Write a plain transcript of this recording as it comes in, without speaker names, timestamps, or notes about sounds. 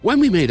When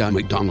we made our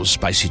McDonald's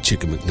Spicy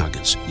Chicken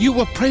McNuggets, you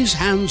were praise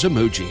hands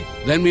emoji.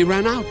 Then we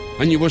ran out,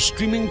 and you were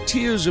streaming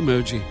tears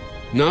emoji.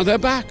 Now they're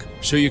back,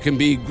 so you can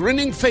be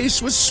grinning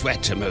face with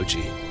sweat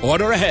emoji.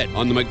 Order ahead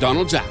on the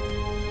McDonald's app.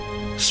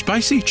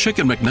 Spicy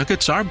Chicken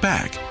McNuggets are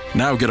back.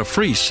 Now get a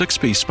free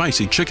 6-piece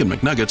Spicy Chicken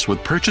McNuggets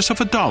with purchase of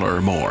 $1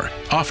 or more.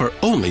 Offer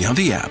only on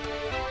the app.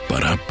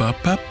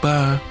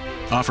 Ba-da-ba-ba-ba.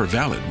 Offer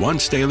valid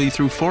once daily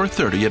through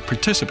 4/30 at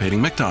participating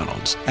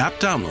McDonald's. App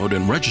download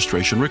and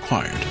registration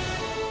required.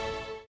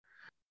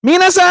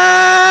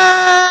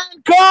 Minasan!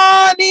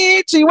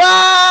 Konnichiwa!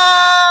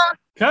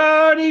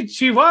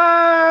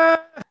 Konnichiwa!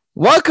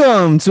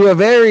 Welcome to a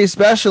very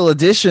special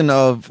edition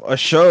of a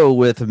show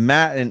with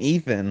Matt and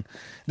Ethan.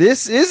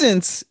 This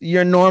isn't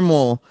your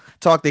normal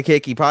Talk to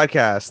Kēki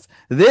podcast.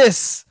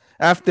 This,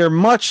 after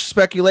much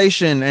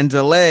speculation and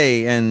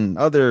delay and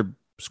other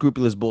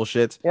scrupulous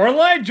bullshit. We're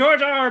like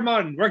George R. R.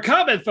 Martin. We're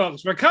coming,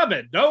 folks. We're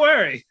coming. Don't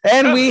worry.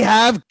 And we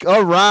have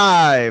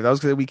arrived. I was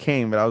going to say we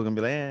came, but I was going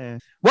to be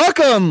like,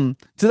 Welcome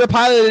to the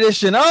pilot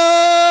edition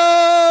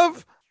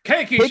of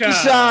Kēki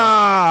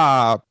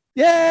Shop.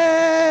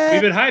 Yay!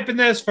 We've been hyping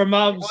this for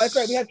months. Oh, that's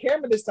right. We had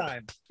camera this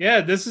time.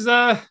 Yeah, this is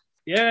Yeah.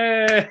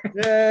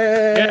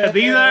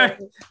 These are.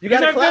 You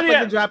got to clap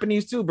like the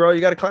Japanese too, bro. You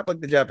got to clap like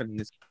the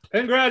Japanese.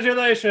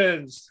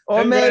 Congratulations.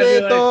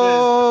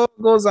 Omedetou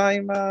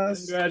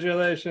gozaimasu.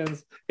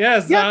 Congratulations.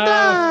 Yes.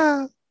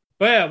 Yatta!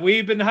 But yeah,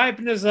 we've been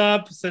hyping this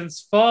up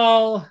since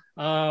fall.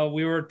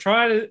 We were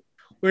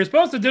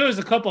supposed to do this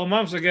a couple of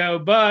months ago,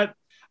 but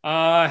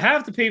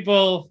half the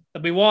people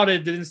that we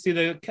wanted didn't see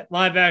the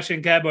live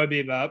action Cowboy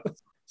Bebop.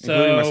 So,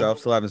 including myself,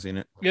 still haven't seen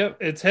it. Yep,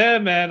 it's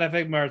him and I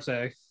think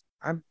Marte.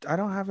 I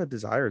don't have a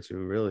desire to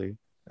really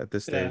at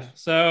this stage. Yeah.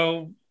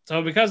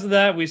 So because of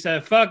that, we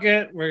said fuck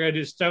it. We're gonna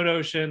do Stone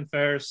Ocean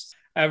first.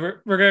 And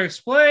we're gonna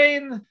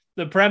explain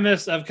the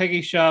premise of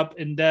Kēki Shop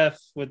in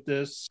depth with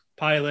this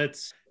pilot,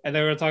 and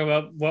then we're gonna talk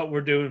about what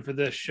we're doing for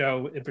this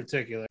show in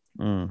particular.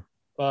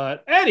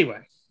 But anyway,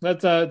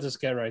 let's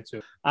just get right to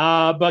it.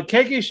 But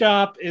Kēki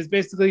Shop is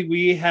basically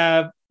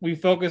we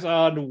focus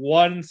on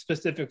one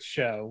specific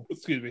show.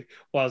 Excuse me.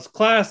 Well, it's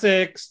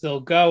classic, still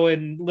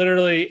going,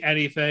 literally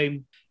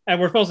anything. And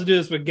we're supposed to do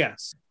this with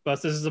guests.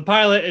 But this is a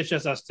pilot, it's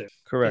just us two.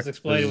 Correct. Just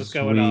explain what's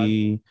going on.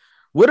 We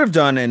would have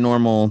done a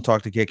normal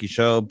Talk to Kēki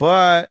show,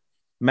 but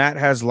Matt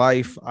has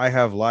life, I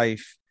have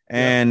life.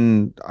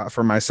 And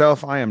for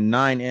myself, I am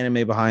 9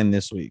 anime behind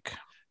this week.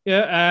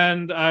 Yeah,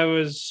 and I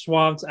was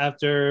swamped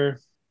after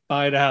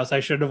buying a house.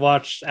 I should have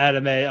watched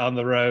anime on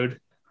the road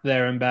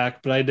there and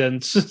back, but I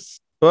didn't.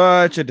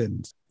 But you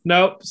didn't.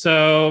 Nope.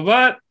 So,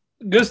 but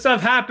good stuff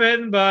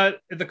happened, but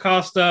at the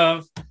cost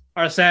of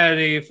our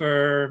sanity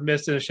for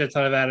missing a shit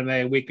ton of anime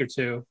a week or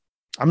two.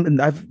 I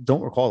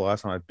don't recall the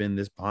last time I've been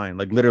this behind.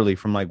 Like literally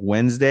from like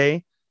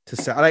Wednesday to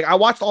Saturday. Like I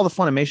watched all the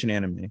Funimation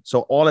anime,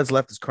 so all that's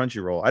left is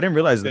Crunchyroll. I didn't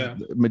realize that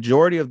the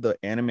majority of the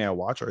anime I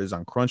watch is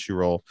on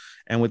Crunchyroll,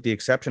 and with the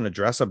exception of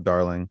Dress Up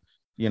Darling,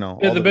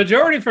 the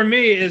majority for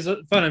me is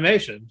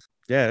Funimation.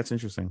 Yeah, that's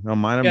interesting. No,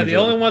 mine. Yeah, the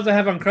only ones I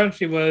have on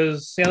Crunchy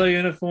was Sailor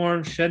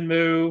Uniform,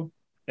 Shenmue.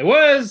 It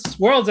was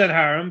World's End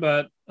Harem,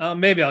 but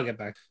maybe I'll get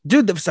back.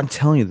 Dude, I'm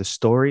telling you, the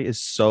story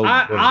is so good.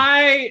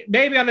 I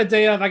maybe on a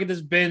day off I could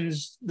just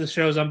binge the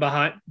shows I'm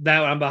behind.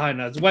 That I'm behind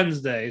now. It's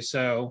Wednesday,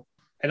 so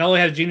and I only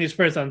have Genius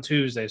Prince on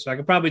Tuesday, so I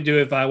could probably do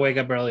it if I wake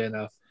up early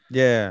enough.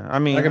 Yeah, I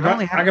mean, I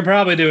could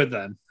probably do it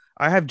then.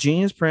 I have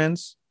Genius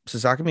Prince,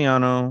 Sasaki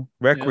Miyano,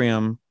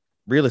 Requiem,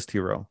 Realist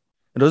Hero.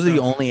 And those are the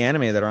only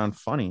anime that are on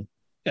Funny.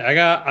 Yeah, I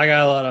got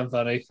a lot on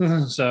Funny,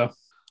 so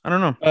I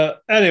don't know.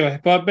 Anyway,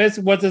 but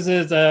basically, what this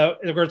is, we're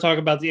going to talk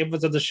about the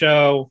influence of the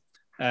show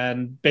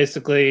and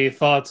basically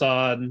thoughts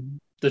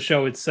on the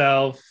show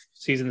itself,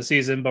 season to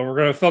season. But we're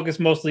going to focus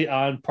mostly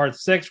on part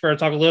 6. We're going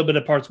to talk a little bit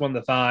of parts 1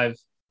 to 5,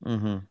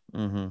 and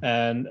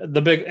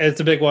it's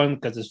a big one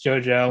because it's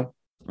JoJo.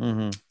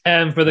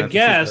 And for the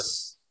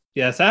guests,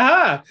 yes,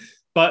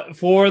 but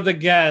for the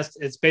guests,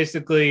 it's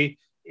basically.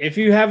 If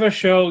you have a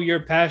show you're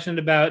passionate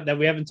about that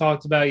we haven't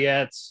talked about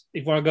yet,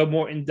 if you want to go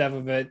more in depth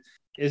of it,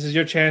 this is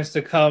your chance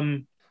to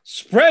come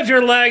spread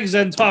your legs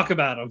and talk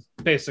about them.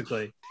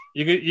 Basically,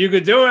 you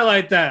could do it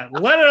like that.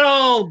 Let it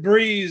all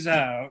breeze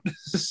out.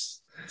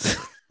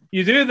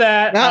 You do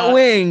that. Not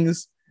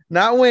wings.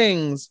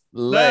 Legs.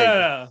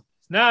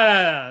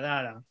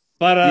 No.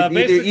 But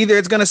either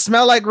it's gonna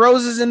smell like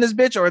roses in this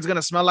bitch, or it's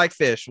gonna smell like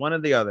fish. One or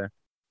the other.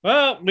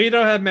 Well, we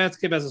don't have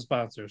Manscaped as a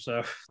sponsor,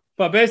 so.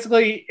 But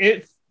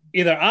basically,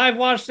 either I've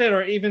watched it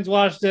or Ethan's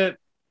watched it.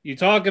 You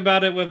talk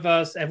about it with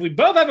us. If we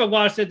both haven't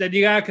watched it, then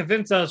you gotta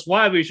convince us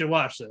why we should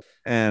watch it.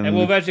 And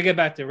we'll eventually get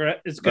back to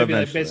it. It's gonna be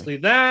like basically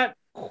that.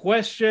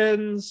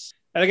 Questions.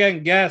 And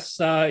again, guests,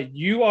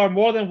 you are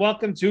more than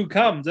welcome to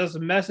come. Just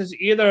message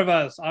either of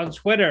us on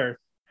Twitter.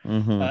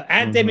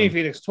 At Demi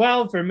Phoenix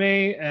 12 for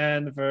me,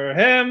 and for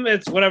him,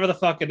 it's whatever the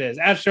fuck it is.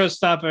 At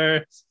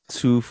Showstopper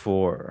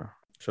 24.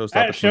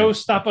 Showstopper.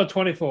 Showstopper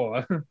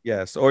 24.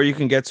 Yes, or you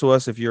can get to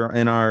us if you're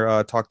in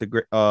our Eat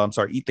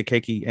the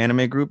Kēki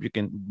anime group. You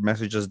can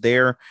message us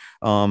there.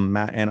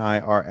 Matt and I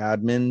are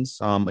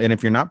admins. And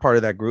if you're not part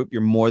of that group,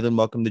 you're more than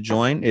welcome to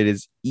join. It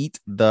is Eat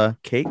the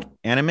Cake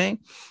Anime.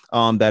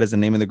 That is the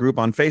name of the group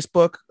on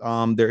Facebook.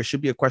 There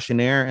should be a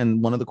questionnaire,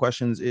 and one of the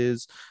questions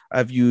is,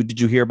 did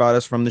you hear about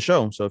us from the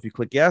show? So if you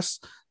click yes,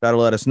 that'll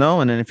let us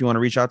know. And then if you want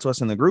to reach out to us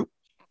in the group,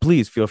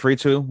 please feel free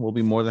to. We'll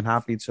be more than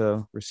happy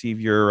to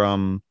receive your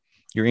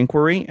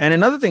inquiry. And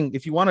another thing,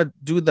 if you want to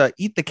do the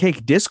Eat the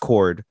Cake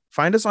Discord,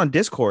 find us on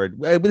Discord.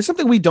 It's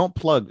something we don't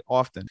plug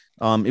often.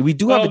 We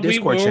do have a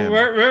Discord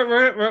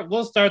channel.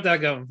 We'll start that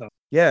going.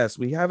 Yes,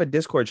 we have a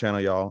Discord channel,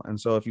 y'all. And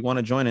so if you want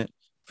to join it,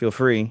 feel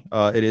free.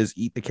 It is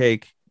Eat the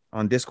Cake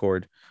on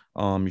Discord.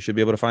 You should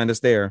be able to find us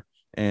there.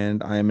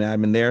 And I am an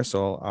admin there,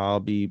 so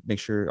I'll be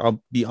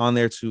on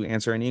there to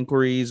answer any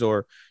inquiries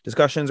or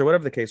discussions or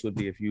whatever the case would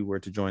be if you were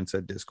to join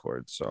said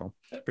Discord. So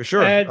for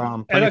sure,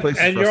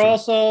 and you're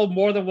also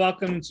more than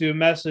welcome to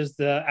message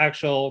the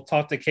actual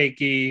Talk to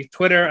Kēki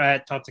Twitter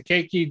at Talk to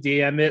Kēki.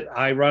 DM it.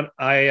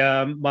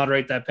 I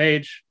moderate that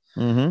page,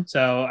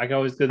 so I can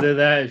always go do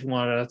that if you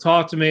want to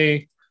talk to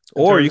me.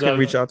 Or you can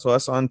reach out to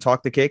us on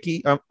Talk to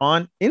Kēki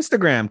on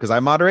Instagram, because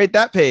I moderate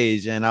that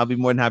page, and I'll be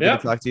more than happy to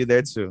talk to you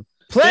there too.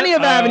 Plenty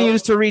of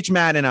avenues to reach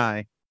Matt and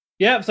I.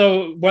 Yeah,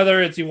 so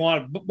whether it's you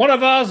want one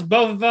of us,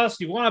 both of us,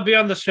 you want to be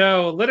on the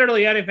show,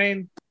 literally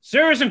anything,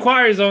 serious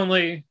inquiries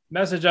only,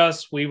 message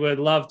us. We would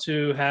love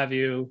to have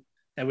you,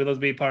 and we'd love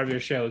to be part of your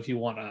show if you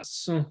want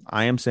us.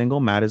 I am single.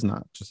 Matt is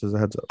not, just as a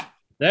heads up.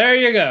 There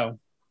you go.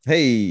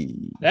 Hey.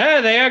 Yeah,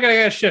 they are going to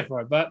get a shit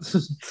for it, but...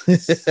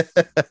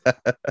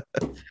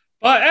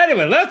 But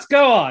anyway, let's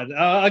go on.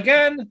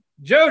 Again,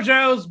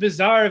 JoJo's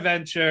Bizarre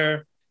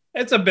Adventure.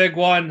 It's a big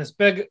one. It's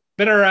been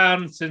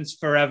around since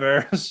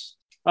forever.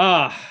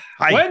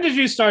 When did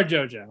you start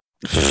JoJo?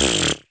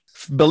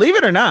 Believe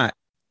it or not,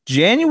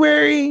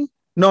 December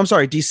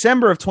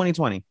of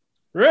 2020.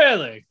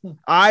 Really?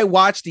 I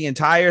watched the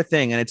entire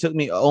thing, and it took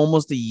me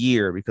almost a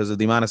year because of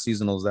the amount of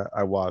seasonals that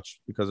I watched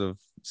because of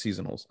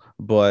seasonals.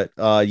 But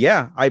I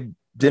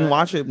didn't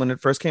watch it when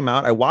it first came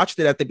out. I watched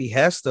it at the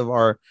behest of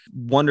our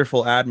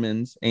wonderful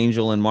admins,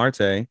 Angel and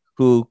Marte,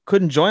 who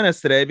couldn't join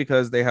us today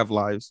because they have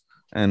lives.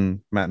 And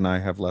Matt and I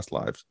have less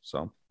lives,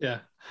 so yeah,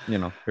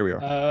 here we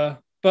are.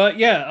 But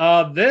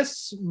yeah,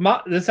 this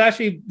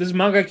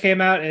manga came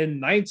out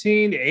in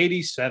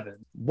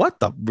 1987.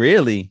 What the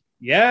really?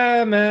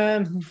 Yeah,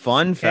 man.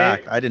 Fun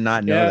fact, I did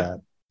not know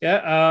that.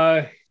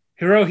 Yeah,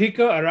 Hirohiko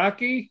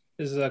Araki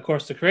is of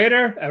course the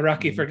creator.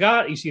 Araki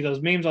forgot. You see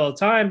those memes all the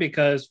time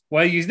because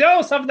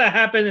something that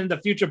happened in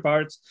the future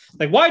parts.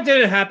 Like, why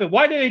did it happen?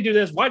 Why did he do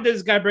this? Why did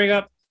this guy bring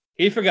up?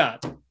 He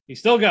forgot. He's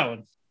still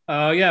going.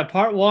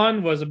 Part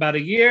 1 was about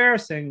a year,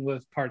 same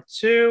with part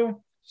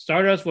 2.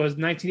 Stardust was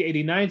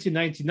 1989 to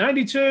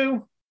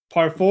 1992.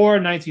 Part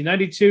 4,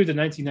 1992 to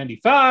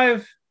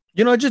 1995.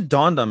 It just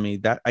dawned on me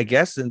that I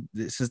guess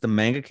since the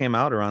manga came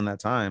out around that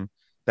time,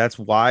 that's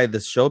why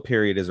the show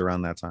period is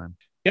around that time.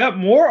 Yeah,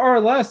 more or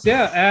less,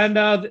 yeah. And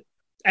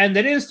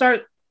they didn't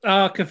start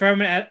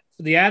confirming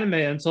the anime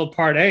until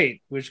part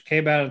 8, which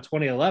came out in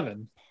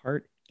 2011.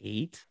 Part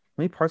 8? How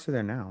many parts are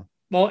there now?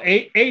 Well,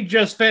 eight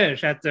just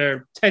finished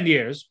after 10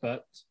 years,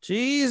 but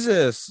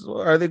Jesus,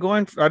 are they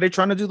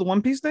trying to do the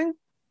One Piece thing?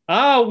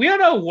 We don't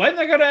know when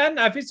they're gonna end.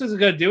 I think they're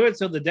gonna do it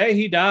till the day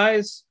he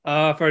dies.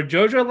 For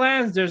JoJo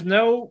Lands, there's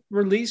no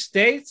release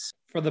dates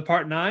for the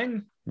part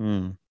 9.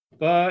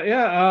 But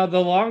yeah, the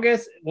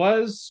longest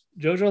was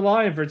JoJo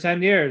Lion for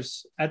 10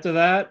 years. After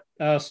that,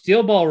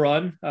 Steel Ball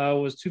Run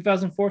was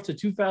 2004 to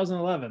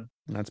 2011.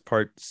 That's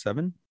part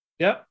 7.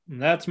 Yep,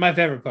 that's my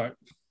favorite part.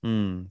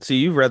 See,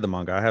 you've read the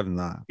manga. I have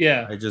not.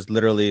 Yeah. I just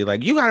literally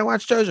you gotta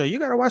watch JoJo. You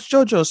gotta watch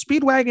JoJo.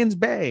 Speedwagon's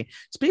Bay.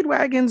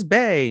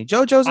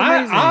 JoJo's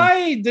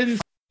amazing.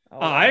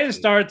 I didn't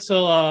start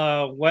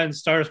till when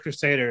Stardust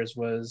Crusaders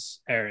was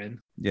airing.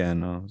 Yeah,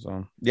 no.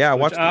 So yeah,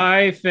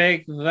 I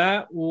think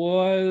that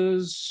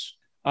was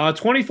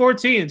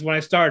 2014 is when I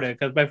started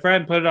because my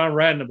friend put it on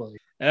randomly,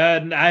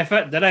 and I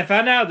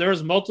found out there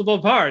was multiple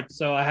parts,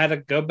 so I had to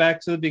go back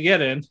to the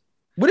beginning.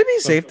 Would it be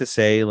safe to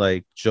say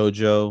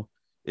JoJo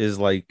is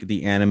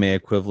the anime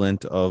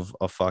equivalent of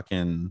a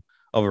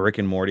Rick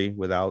and Morty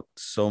without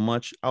so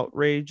much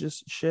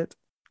outrageous shit?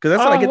 Because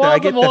that's what I get. I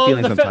get that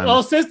feeling sometimes.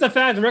 Well, since the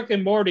fact Rick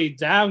and Morty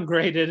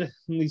downgraded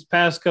in these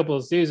past couple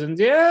of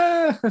seasons,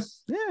 I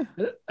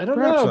don't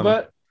know, so.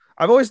 But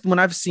when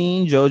I've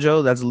seen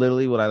JoJo, that's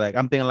literally what I like.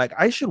 I'm thinking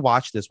I should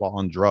watch this while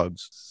on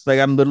drugs.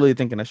 I'm literally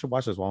thinking I should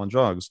watch this while on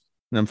drugs,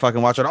 and I'm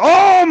fucking watching.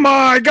 Oh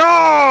my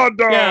god!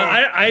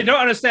 Yeah, I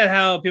don't understand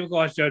how people can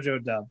watch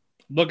JoJo dub.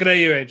 Looking at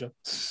you, Angel.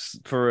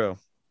 For real.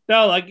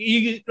 No,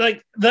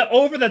 the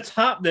over the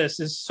topness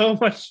is so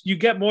much. You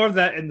get more of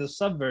that in the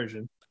sub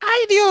version.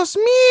 Ay, Dios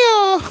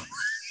mío.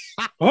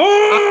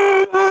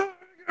 Oh my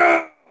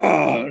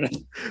god.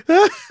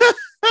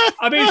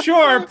 I mean,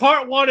 sure,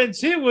 part 1 and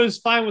 2 was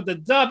fine with the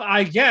dub,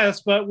 I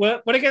guess, but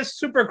when it gets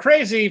super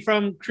crazy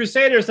from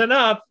Crusaders and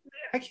up,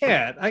 I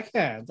can't. I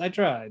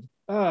tried.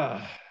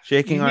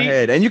 Shaking our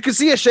head. And you can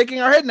see us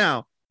shaking our head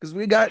now because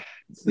we got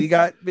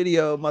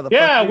video, motherfucker.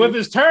 Yeah, with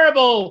his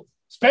terrible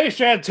Space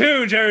Jam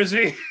 2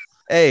 jersey.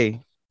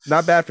 Hey,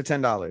 not bad for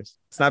 $10.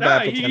 It's not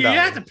bad for $10. You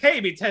have to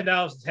pay me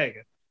 $10 to take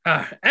it.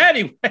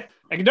 Anyway,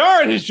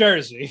 ignoring his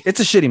jersey.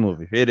 It's a shitty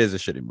movie. It is a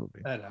shitty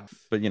movie. I know.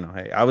 But,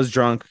 hey, I was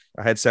drunk.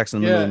 I had sex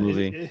in the middle of the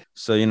movie.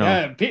 So,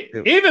 even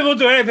we'll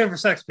do anything for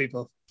sex,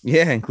 people.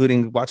 Yeah,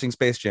 including watching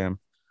Space Jam.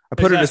 I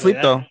put her to sleep,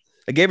 though.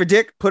 I gave her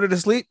dick, put her to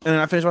sleep, and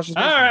then I finished watching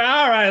Space Jam.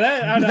 All right.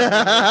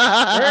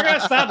 We're going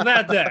to stop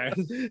that there.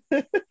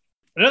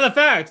 Another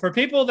fact, for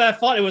people that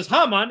thought it was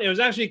Haman, it was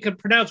actually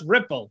pronounced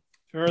Ripple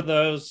for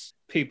those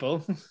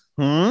people.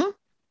 It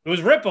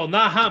was Ripple,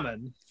 not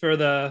Haman, for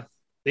the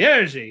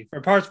energy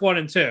for parts 1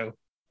 and 2.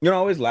 I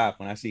always laugh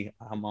when I see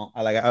Hamon.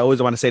 I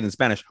always want to say it in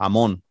Spanish,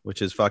 Hamon,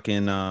 which is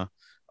fucking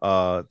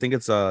I think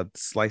it's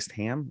sliced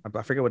ham.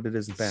 I forget what it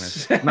is in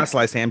Spanish. Not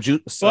sliced ham,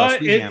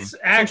 but it's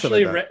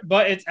actually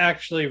but it's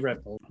actually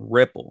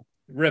Ripple.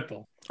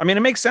 I mean,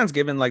 it makes sense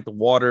given like the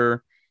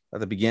water at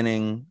the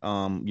beginning,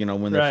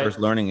 when they're first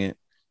learning it,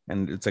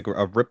 and it's like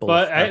a ripple.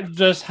 But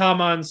just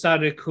Haman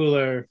sounded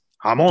cooler.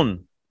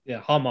 Hamon.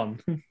 Yeah,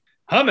 Haman.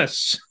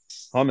 Hummus.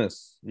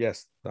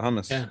 Yes, the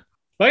hummus. Yeah.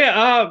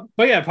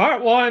 But yeah,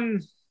 part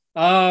 1.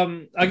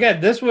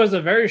 Again, this was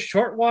a very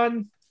short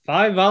one,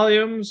 5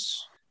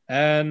 volumes,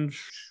 and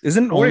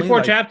isn't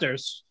 44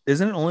 chapters.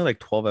 Isn't it only like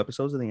 12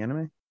 episodes of the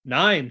anime?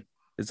 9.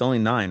 It's only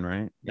 9,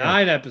 right?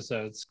 9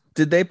 episodes.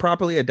 Did they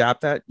properly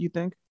adapt that, you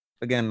think?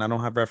 Again, I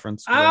don't have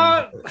reference.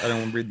 I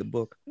don't read the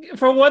book.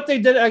 For what they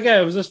did,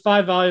 again, it was just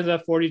 5 volumes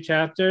of 40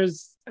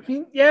 chapters. I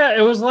mean, yeah,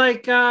 it was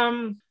like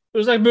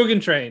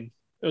Mugen Train.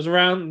 It was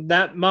around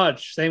that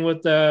much. Same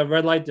with the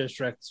Red Light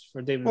District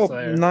for Demon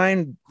Slayer.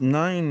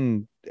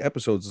 9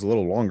 episodes is a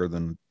little longer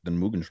than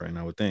Mugen Train,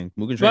 I would think.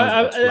 Mugen Train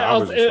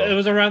it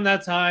was around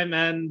that time,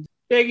 and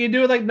yeah, you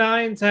do it like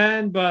 9,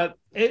 10, but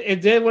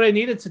it did what it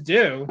needed to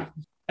do.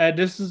 And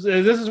this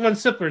is when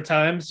simpler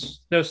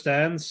times, no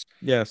stands.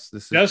 Yes,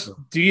 this is just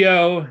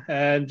Dio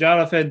and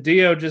Jonathan.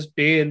 Dio just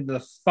being the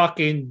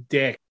fucking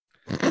dick.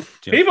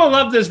 People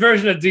love this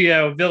version of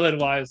Dio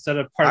villain-wise instead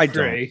of part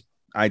 3.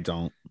 I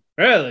don't.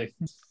 Really?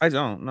 I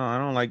don't. No, I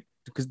don't like,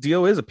 because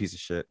Dio is a piece of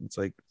shit. It's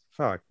like,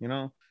 fuck,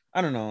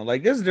 I don't know.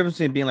 Like, there's a difference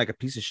between being like a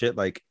piece of shit,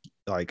 like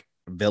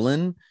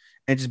villain,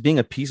 and just being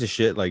a piece of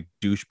shit, like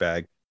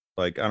douchebag.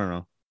 Like, I don't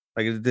know.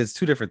 Like, there's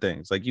 2 different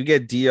things. Like, you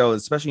get Dio,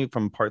 especially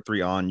from part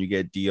 3 on, you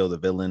get Dio, the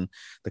villain,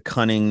 the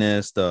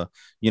cunningness,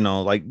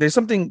 like, there's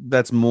something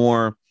that's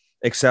more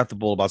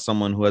acceptable about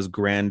someone who has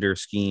grander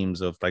schemes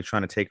of like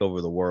trying to take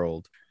over the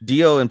world.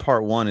 Dio in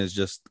part 1 is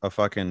just a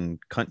fucking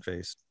cunt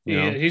face.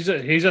 Yeah, he's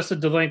just a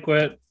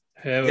delinquent.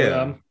 He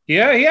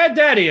had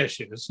daddy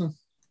issues.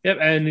 Yep,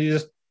 and he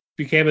just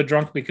became a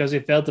drunk because he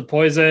failed to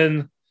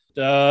poison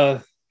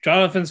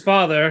Jonathan's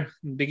father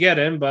and beget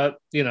him, but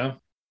he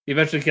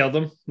eventually killed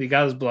him. He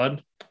got his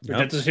blood.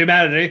 Protects his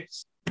humanity.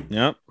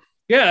 Yep.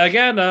 Yeah,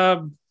 again,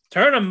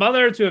 turn a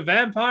mother to a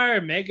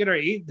vampire, making her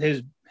eat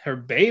her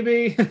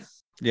baby.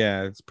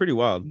 Yeah, it's pretty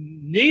wild.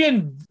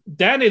 Kneeing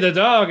Danny the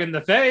dog in the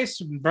face,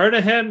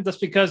 burning him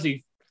just because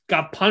he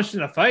got punched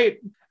in a fight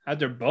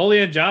after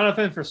bullying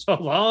Jonathan for so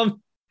long.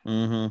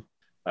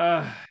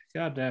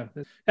 Goddamn.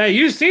 Hey,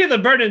 you see the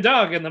burning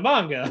dog in the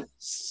manga.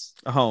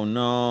 Oh,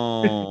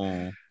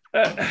 no.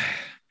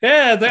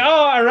 Yeah,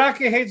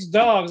 Araki hates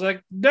dogs.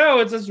 Like, no,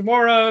 it's just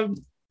more of,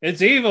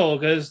 it's evil,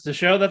 because to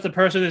show that the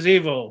person is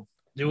evil,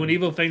 doing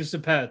evil things to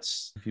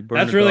pets.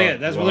 That's really it.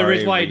 That's the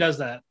reason why he does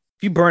that.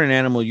 If you burn an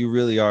animal, you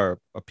really are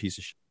a piece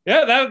of shit.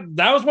 Yeah,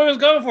 that was what he was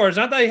going for. It's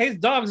not that he hates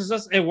dogs. It's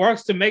just it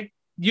works to make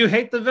you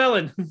hate the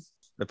villain.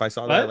 If I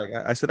saw that, like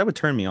I said, that would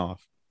turn me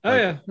off. Oh,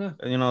 like, yeah.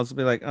 It's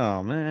be like,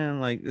 oh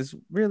man, like this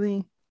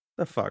really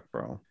the fuck,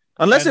 bro.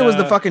 Unless it was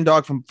the fucking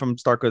dog from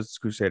Star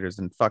Crusaders,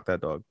 and fuck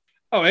that dog.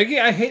 Oh, Iggy,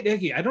 I hate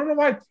Iggy. I don't know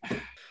why.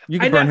 You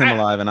can burn him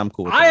alive, and I'm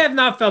cool with I did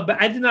not feel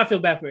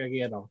bad for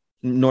Iggy at all.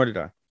 Nor did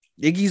I.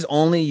 Iggy's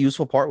only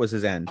useful part was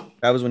his end.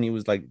 That was when he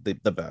was like the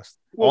best.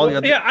 Well,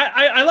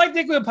 I like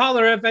Iggy with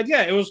Polnareff, and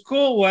yeah, it was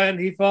cool when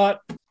he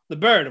fought the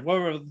bird. I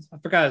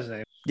forgot his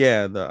name.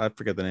 Yeah, I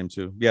forget the name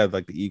too. Yeah,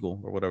 like the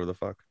eagle or whatever the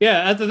fuck.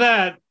 Yeah, after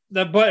that,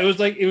 but it was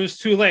like it was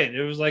too late.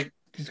 It was like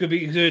he's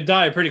gonna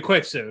die pretty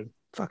quick soon.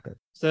 Fuck that.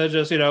 So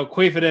just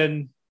queefing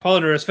in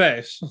Polnareff's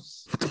face.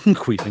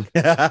 Queefing.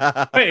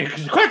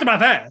 Wait, quit to my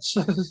face.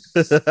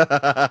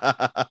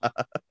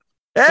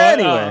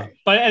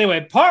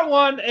 Anyway, part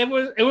 1,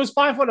 it was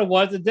fine for what it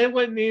was. It did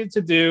what it needed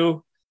to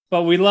do,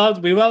 but we all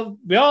love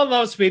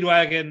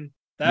Speedwagon.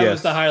 That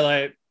was the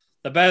highlight.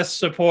 The best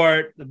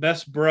support, the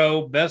best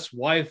bro, best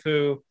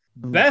waifu,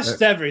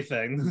 best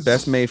everything,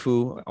 best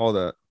meifu, all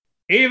that.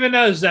 Even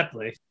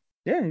Zeppeli.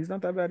 Yeah, he's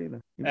not that bad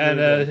either. And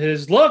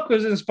his look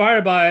was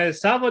inspired by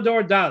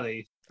Salvador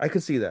Dali. I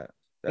could see that.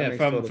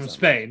 From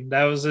Spain.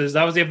 That was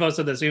the influence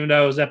of this, even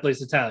though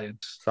Zeppeli's Italian.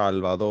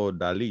 Salvador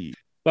Dali.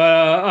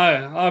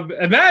 But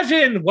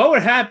imagine what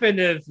would happen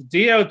if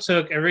Dio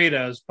took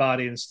Arito's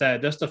body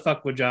instead, just to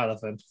fuck with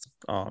Jonathan.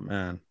 Oh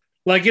man,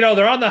 Like,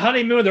 they're on the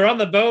honeymoon, they're on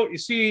the boat. You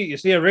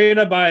see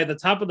Arena by the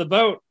top of the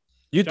boat.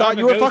 You thought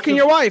you were fucking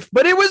your wife,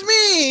 but it was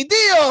me.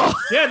 Deal.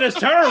 Yeah, just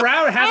turn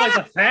around and have like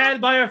the fan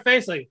by her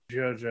face, like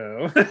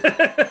JoJo.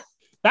 That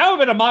would have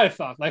been a my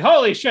fuck. Like,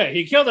 holy shit,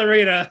 he killed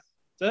Arena,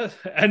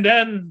 and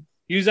then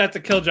use that to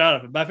kill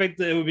Jonathan. But I think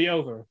that it would be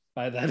over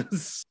by then.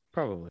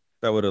 Probably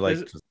that would have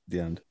liked the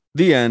end.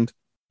 The end.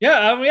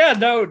 Yeah.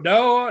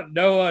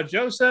 No.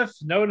 Joseph.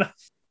 No.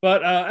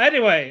 But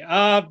anyway,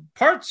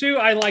 part 2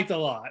 I liked a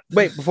lot.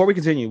 Wait, before we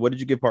continue, what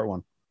did you give part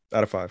 1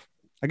 out of 5?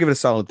 I give it a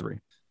solid 3.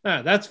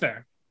 That's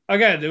fair.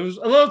 Again, it was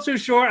a little too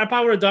short. I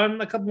probably would have done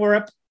a couple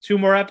more, 2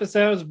 more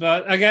episodes.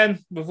 But again,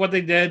 with what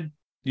they did,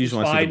 you just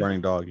want to see the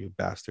burning dog, you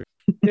bastard.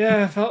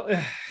 Yeah,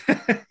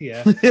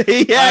 yeah.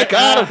 Yeah,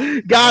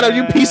 got him.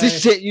 You piece of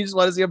shit. You just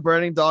want to see a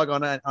burning dog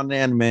on the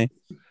anime.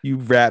 You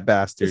rat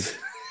bastard.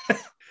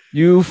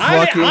 You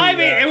fucking. I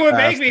mean, it would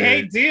make me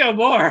hate Dio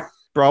more.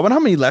 Bro, I wonder how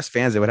many less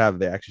fans they would have if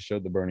they actually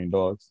showed the burning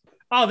dogs.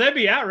 Oh, there'd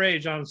be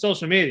outrage on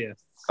social media.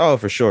 Oh,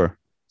 for sure.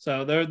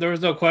 So there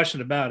was no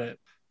question about it.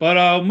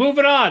 But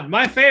moving on,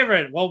 my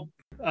favorite,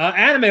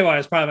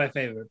 anime-wise, probably my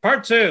favorite.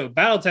 Part 2,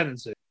 Battle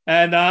Tendency.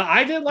 And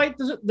I did like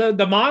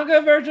the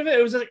manga version of it.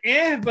 It was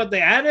but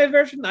the anime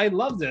version, I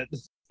loved it.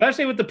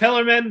 Especially with the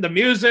Pillarmen, the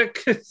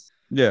music.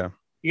 Yeah.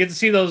 You get to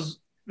see those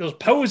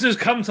poses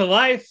come to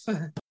life.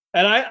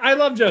 And I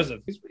love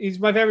Joseph. He's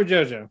my favorite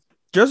JoJo.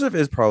 Joseph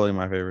is probably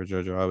my favorite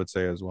JoJo, I would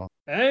say as well.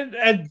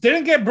 And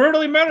didn't get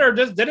brutally murdered,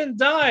 just didn't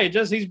die.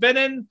 Just he's been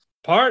in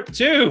part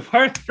 2,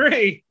 part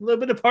 3, a little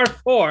bit of part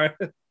 4.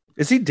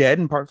 Is he dead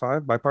in part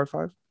 5? By part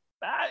 5?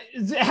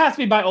 It has to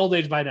be by old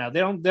age by now. They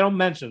don't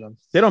mention him.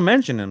 They don't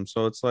mention him,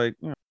 so it's like.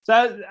 You know.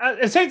 So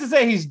it's safe to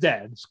say he's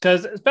dead,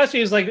 because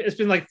especially it's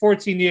been like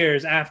 14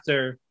 years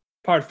after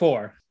part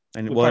 4.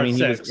 And well, I mean, 6.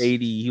 He was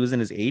 80. He was in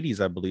his 80s,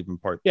 I believe, in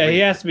part 3. Yeah, he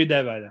has to be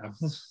dead by now.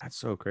 That's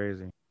so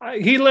crazy.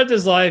 He lived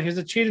his life. He's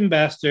a cheating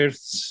bastard.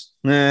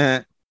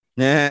 Nah.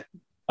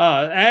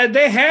 And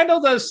they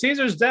handled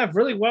Caesar's death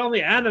really well in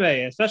the anime,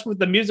 especially with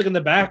the music in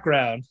the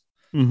background.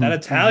 Mm-hmm, that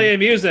Italian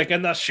music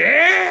and the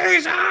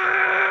Caesar.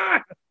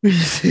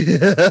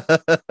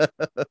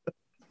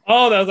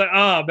 Oh, that was like,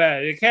 oh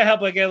man, you can't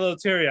help but get a little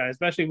teary-eyed,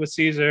 especially with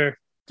Caesar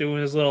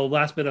doing his little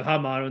last bit of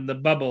hum on in the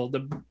bubble,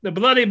 the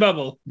bloody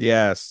bubble.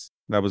 Yes,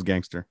 that was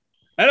gangster.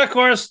 And of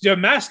course, your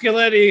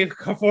masculinity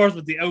conforms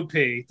with the OP.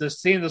 The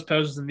seeing those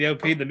poses in the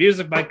OP, the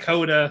music by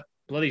Coda,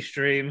 bloody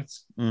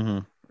streams.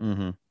 Fucking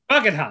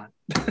hot.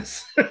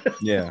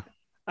 Yeah.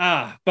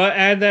 But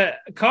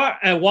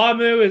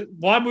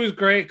Wamu's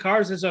great.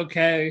 Cars is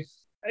okay.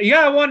 You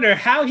gotta wonder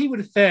how he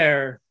would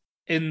fare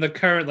in the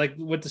current, like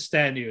with the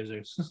stand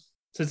users,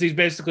 since he's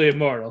basically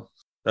immortal.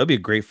 That'd be a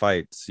great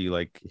fight to see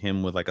like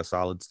him with like a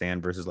solid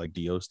stand versus like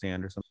Dio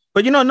stand or something.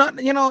 But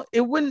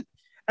it wouldn't.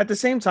 At the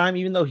same time,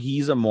 even though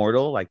he's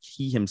immortal, like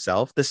he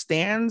himself, the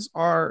stands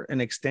are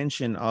an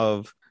extension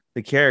of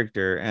the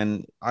character,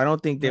 and I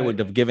don't think they would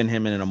have given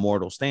him an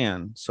immortal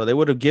stand. So they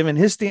would have given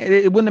his stand.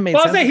 It wouldn't have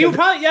made sense. He would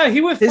probably,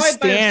 he would. His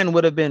stand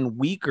would have been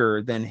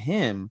weaker than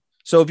him.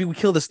 So if you would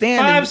kill the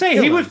stand, I'm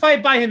saying he would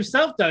fight by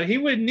himself though. He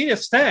wouldn't need a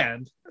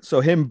stand. So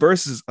him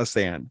versus a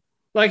stand,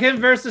 like him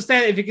versus the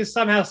stand, if you can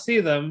somehow see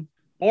them,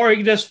 or he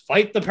can just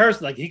fight the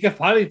person. Like he could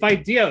probably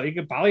fight Dio. He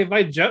could probably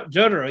fight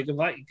Jotaro.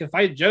 He could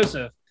fight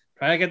Joseph.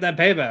 Try to get that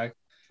payback.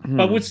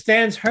 But would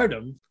stands hurt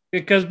him?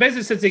 Because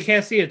basically, since he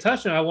can't see or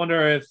touch him, I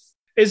wonder if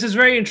this is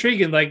very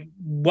intriguing. Like,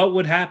 what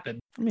would happen?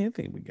 I mean, I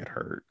think he would get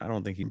hurt. I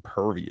don't think he's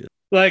impervious.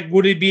 Like,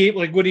 would he be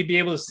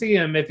able to see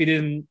him if he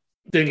didn't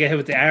get hit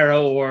with the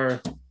arrow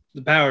or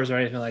the powers or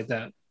anything like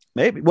that?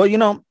 Maybe.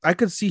 Well, I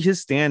could see his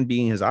stand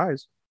being his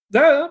eyes.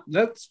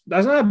 That's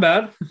not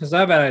bad. That's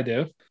not a bad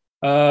idea.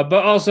 But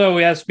also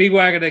we have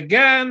Speedwagon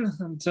again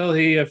until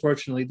he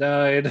unfortunately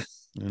died.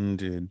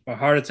 Indeed. A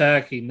heart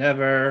attack. He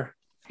never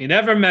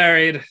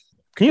married.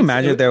 Can you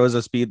imagine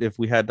if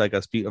we had like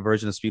a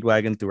version of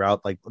Speedwagon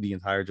throughout like the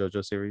entire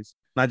JoJo series,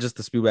 not just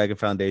the Speedwagon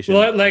Foundation?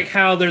 Well, like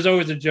how there's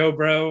always a Joe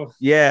Bro.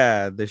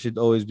 Yeah, there should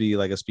always be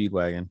like a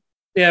Speedwagon.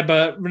 Yeah,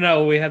 but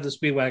no, we have the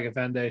Speedwagon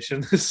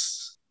Foundation.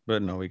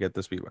 But no, we get the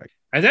Speedwagon.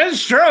 And then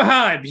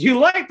Stroheim, you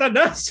like the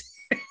nuts?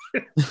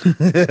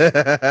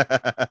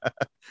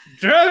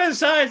 German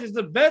science is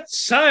the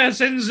best science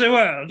in the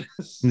world.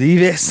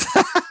 Yes.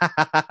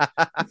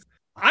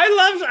 I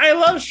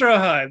love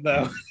Stroheim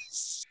though.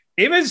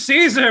 Even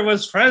Caesar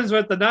was friends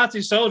with the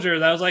Nazi soldier.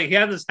 That was like he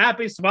had this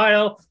happy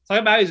smile,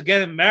 talking about he's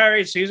getting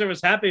married. Caesar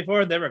was happy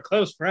for it. They were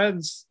close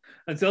friends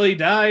until he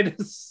died.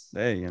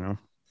 Hey,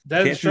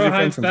 Then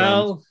Stroheim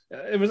fell.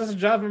 It was just a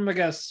job from him, I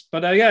guess.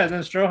 But then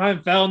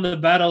Stroheim fell in the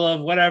battle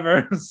of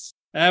whatever,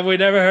 and we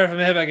never heard from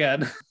him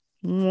again.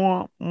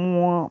 And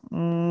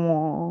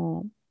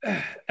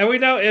we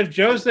know if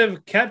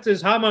Joseph kept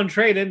his Hamon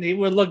training, he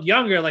would look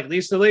younger like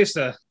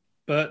Lisa.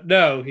 But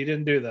no, he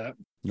didn't do that.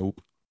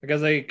 Nope.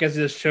 Because I guess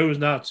he just chose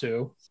not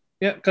to.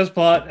 Yeah, because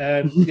plot.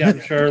 And yeah,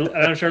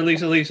 I'm sure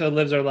Lisa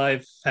lives her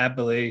life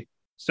happily.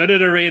 So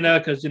did Arena,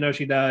 because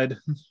she died.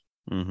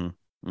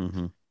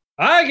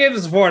 I I gave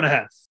this a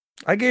 4.5.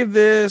 I gave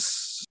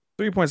this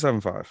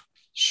 3.75.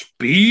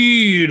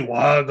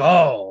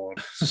 Speedwagon.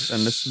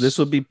 And this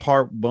would be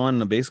part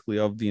one, basically,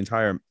 of the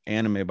entire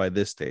anime by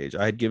this stage.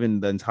 I had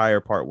given the entire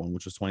part one,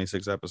 which was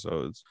 26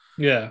 episodes,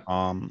 Yeah.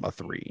 a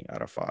 3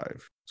 out of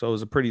 5. So it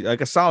was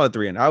a solid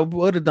 3, and I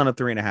would have done a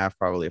 3.5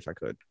 probably if I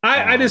could.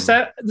 I just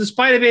said,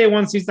 despite it being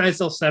one season, I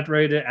still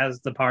separate it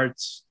as the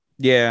parts.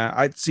 Yeah,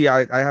 I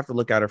have to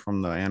look at it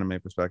from the anime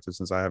perspective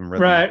since I haven't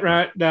read.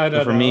 Right.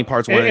 No. For me,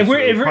 parts 1 if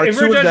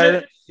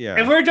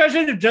we're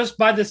judging it just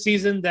by the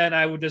season, then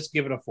I would just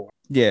give it a 4.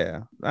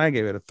 Yeah, I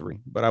gave it a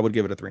 3, but I would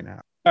give it a 3.5.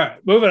 All right,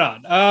 moving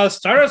on.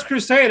 Stardust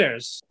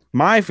Crusaders.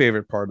 My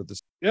favorite part of this.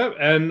 Yep,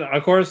 and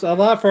of course,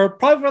 probably for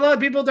a lot of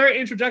people, their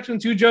introduction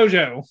to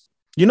JoJo.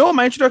 You know what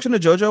my introduction to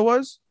JoJo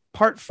was?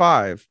 Part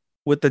 5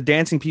 with the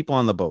dancing people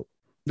on the boat.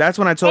 That's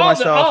when I told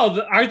myself.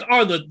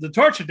 The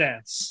torture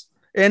dance.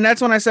 And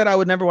that's when I said I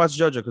would never watch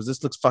JoJo because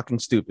this looks fucking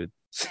stupid.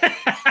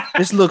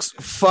 This looks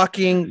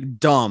fucking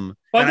dumb.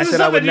 Well, and this I is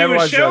said I would something never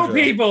watch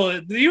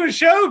JoJo. You would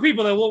show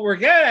people that we're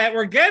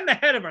getting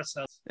ahead of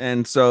ourselves.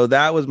 And so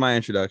that was my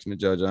introduction to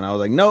JoJo. And I was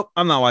like, nope,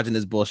 I'm not watching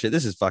this bullshit.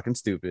 This is fucking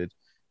stupid.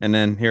 And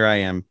then here I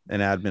am,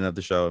 an admin of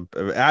the show.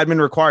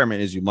 Admin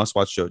requirement is you must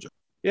watch JoJo.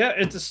 Yeah,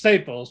 it's a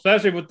staple,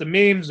 especially with the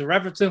memes, the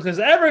references, because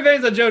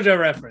everything's a JoJo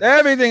reference.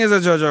 Everything is a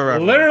JoJo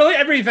reference. Literally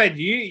everything.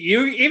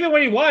 You even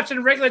when you watch a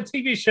regular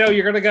TV show,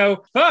 you're gonna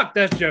go, "Fuck,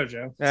 that's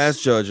JoJo."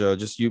 That's JoJo.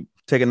 Just you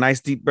take a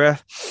nice deep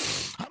breath.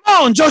 Come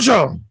on,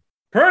 JoJo.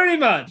 Pretty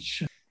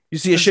much. You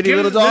see a shitty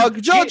little dog,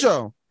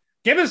 JoJo.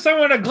 Giving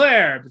someone a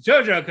glare,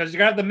 JoJo, because you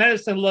got the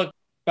medicine look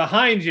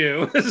behind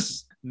you.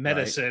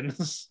 Medicine.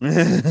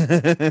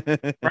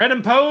 Right.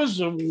 Random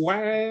pose,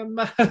 wham.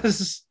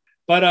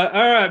 But all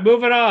right,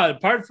 moving on.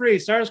 Part 3,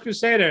 Stardust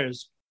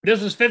Crusaders.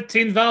 This was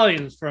 15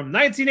 volumes from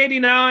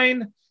 1989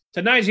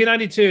 to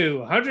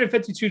 1992,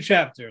 152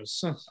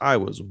 chapters. I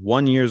was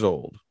 1 year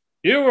old.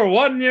 You were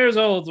 1 year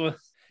old,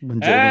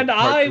 and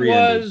I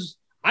was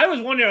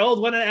 1 year old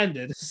when it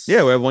ended.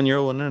 Yeah, we had 1 year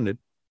old when it ended.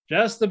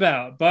 Just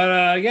about.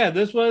 But yeah,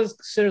 this was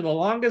considered the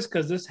longest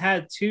because this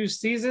had 2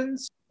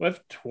 seasons with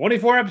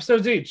 24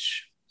 episodes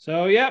each.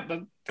 So yeah,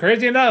 but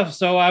crazy enough.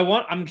 So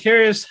I'm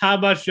curious how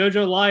much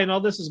JoJo Lie and all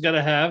this is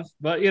gonna have,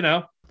 but you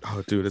know.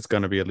 Oh, dude, it's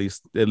gonna be at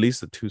least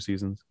the 2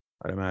 seasons,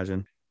 I'd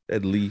imagine.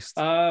 At least.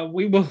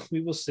 We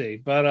will see.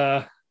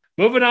 But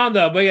moving on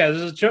though. But yeah,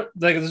 this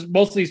is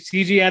mostly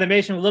CG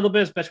animation a little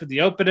bit, especially with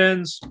the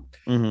openings.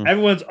 Mm-hmm.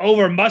 Everyone's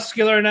over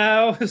muscular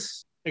now.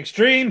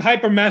 Extreme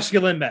hyper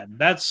masculine men.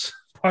 That's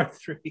part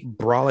 3.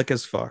 Brolic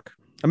as fuck.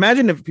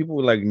 Imagine if people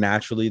were like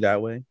naturally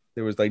that way.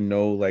 There was like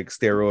no like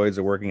steroids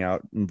or working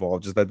out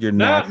involved, just that you're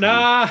not.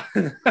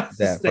 They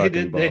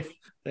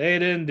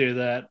didn't do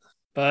that.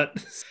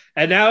 But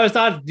and now it's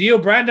not Dio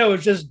Brando,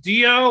 it's just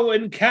Dio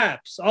in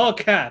caps, all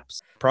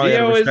caps. Probably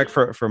out of respect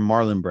for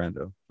Marlon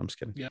Brando. I'm just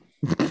kidding. Yeah,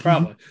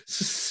 probably.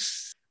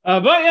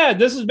 But yeah,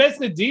 this is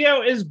basically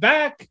Dio is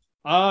back.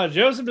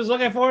 Joseph is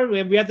looking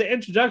forward. We have the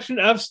introduction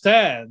of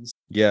Stans.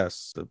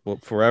 Yes, will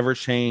forever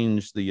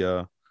change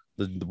the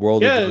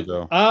world of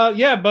JoJo.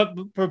 Yeah, but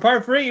for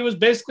part 3,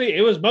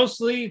 it was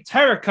mostly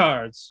tarot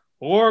cards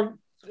or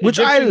which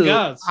Egyptian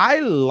gods. I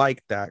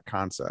like that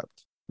concept.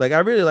 Like I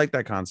really like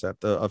that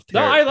concept of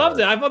tarot. No, I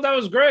loved it. I thought that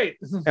was great.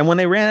 And when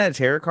they ran out of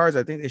tarot cards,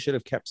 I think they should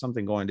have kept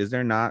something going. Is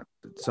there not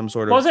some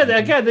sort of? Well,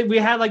 again, we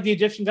had like the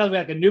Egyptian gods, we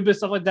had like Anubis,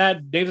 stuff like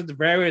that, names of the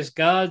various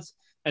gods,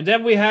 and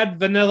then we had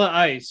Vanilla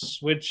Ice,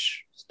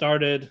 which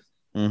started.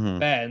 Mm-hmm.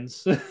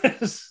 Bands.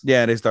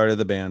 Yeah, they started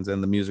the bands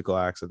and the musical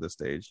acts at this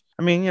stage.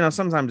 I mean, you know,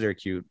 sometimes they're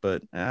cute,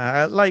 but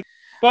I like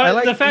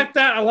the fact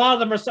that a lot of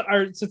them are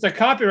since they're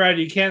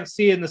copyrighted, you can't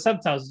see it in the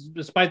subtitles,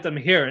 despite them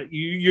hearing it.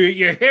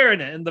 You're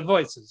hearing it in the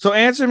voices. So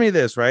answer me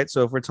this, right?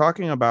 So if we're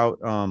talking about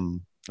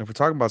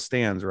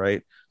stands,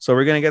 right? So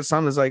we're gonna get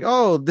something that's like,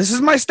 oh, this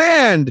is my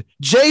stand,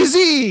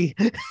 Jay-Z.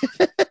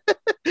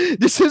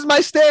 This is my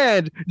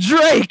stand,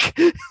 Drake.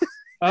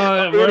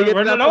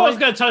 No one's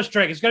gonna touch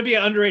Drake. It's gonna be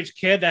an underage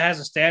kid that has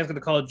a stand. Is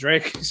gonna call it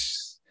Drake.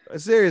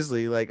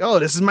 Seriously, like, oh,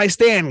 this is my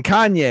stand,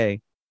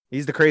 Kanye.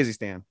 He's the crazy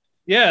stand.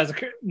 Yeah, it's a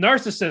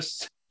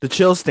narcissist. The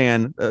chill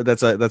stand.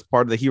 That's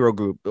part of the hero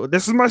group.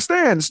 This is my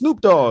stand,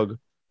 Snoop Dogg.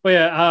 But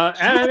yeah,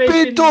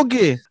 animation.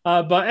 Doggy.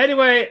 But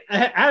anyway,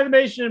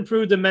 animation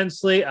improved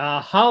immensely.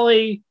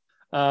 Holly,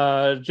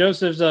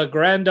 Joseph's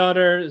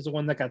granddaughter, is the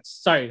one that got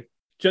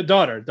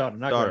daughter, not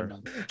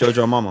granddaughter.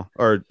 JoJo Mama,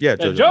 or yeah,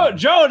 JoJo.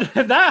 Joe,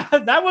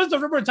 that was the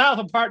rumor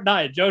title for part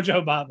 9.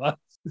 JoJo Mama.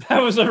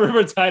 That was the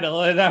rumor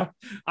title, and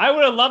I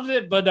would have loved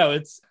it, but no,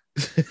 it's.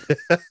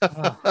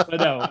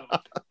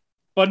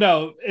 But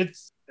no,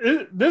 it's.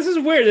 This is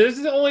weird. This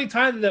is the only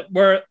time that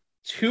where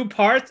 2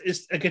 parts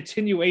is a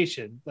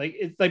continuation. Like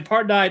it's like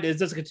part 9 is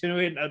just a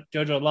continuation of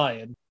JoJo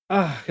Lion.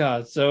 Oh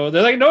god! So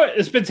they're like, no,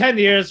 it's been 10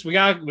 years. We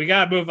got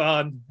to move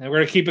on, and we're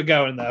gonna keep it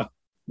going though.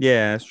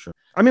 Yeah, that's true.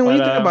 I mean, when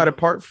you think about it,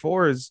 part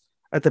 4 is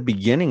at the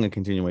beginning a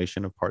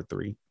continuation of part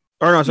 3.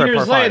 Or no, sorry, years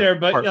part 5. Later,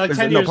 but like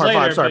 10 years part later.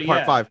 5. Sorry, part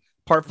yeah. 5.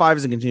 Part 5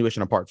 is a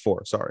continuation of part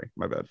 4. Sorry,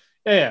 my bad.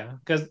 Yeah,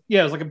 because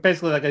it was like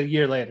basically like a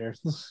year later.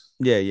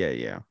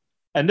 Yeah.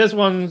 And this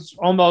one's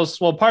almost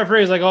part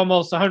 3 is like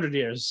almost 100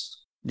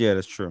 years. Yeah,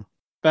 that's true.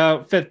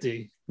 About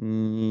 50.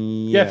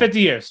 Yeah, 50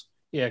 years.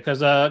 Yeah,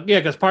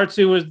 because part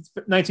 2 was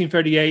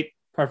 1938,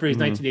 part 3 is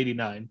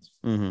 1989.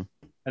 Mm-hmm.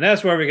 And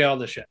that's where we get all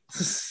the shit.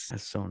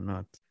 That's so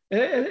nuts.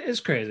 It is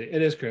crazy.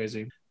 It is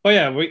crazy. But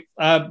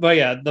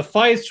yeah, the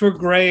fights were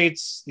great.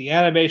 The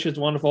animation is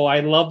wonderful. I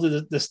love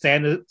the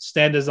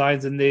stand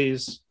designs in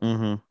these.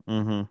 Mm-hmm.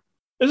 Mm-hmm.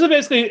 It was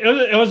basically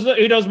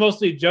it was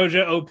mostly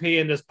JoJo OP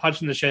and just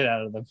punching the shit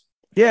out of them.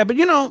 Yeah, but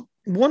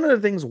one of the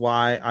things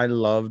why I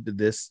loved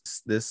this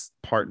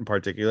part in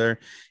particular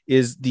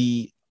is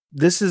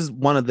this is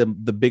one of the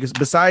biggest,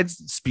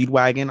 besides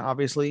Speedwagon,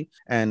 obviously,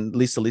 and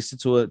Lisa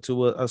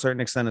to a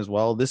certain extent as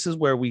well. This is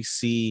where we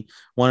see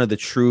one of the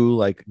true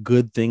like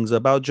good things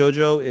about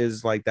JoJo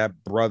is like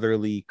that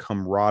brotherly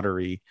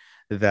camaraderie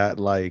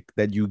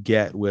that you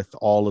get with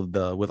all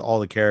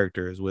the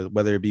characters, with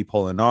whether it be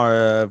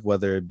Polnareff,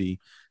 whether it be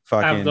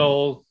fucking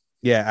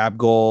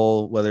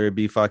Abdul, whether it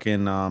be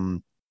fucking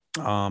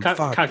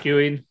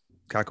Kakyoin.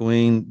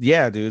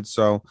 Yeah, dude.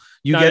 So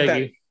you not get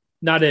Iggy.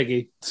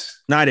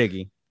 Not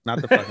Iggy. Not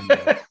the fucking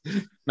dog.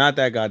 Not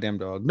that goddamn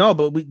dog. No,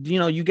 but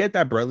you get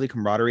that brotherly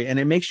camaraderie, and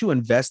it makes you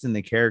invest in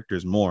the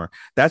characters more.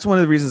 That's one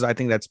of the reasons I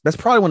think that's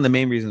probably one of the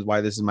main reasons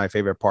why this is my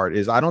favorite part.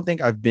 Is I don't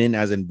think I've been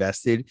as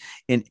invested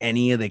in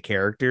any of the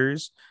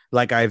characters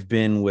like I've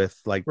been with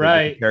like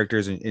the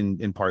characters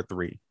in part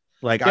 3.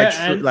 Like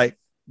with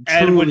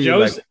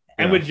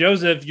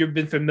Joseph, you've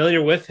been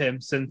familiar with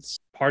him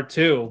since part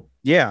 2.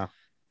 Yeah.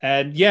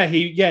 And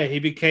he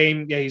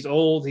became he's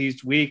old,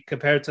 he's weak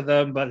compared to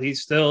them, but he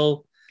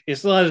still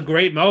has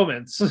great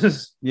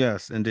moments.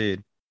 Yes,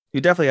 indeed.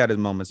 He definitely had his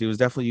moments. He was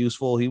definitely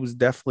useful. He was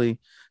definitely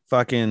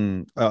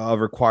fucking a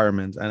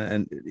requirement.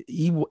 And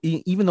he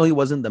even though he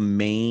wasn't the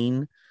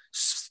main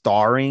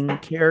starring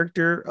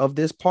character of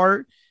this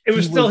part, it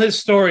was still his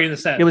story in a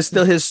sense. It was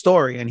still his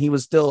story, and he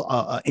was still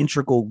an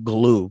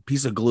integral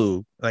piece of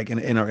glue, like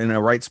in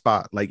a right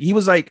spot. Like he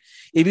was like,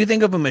 if you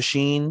think of a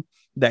machine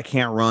that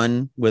can't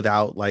run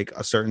without like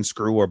a certain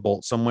screw or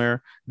bolt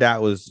somewhere,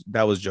 that was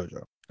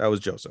JoJo. That was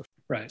Joseph,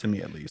 right? To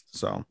me, at least.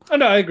 So,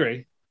 no, I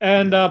agree.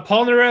 And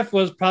Polnareff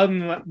was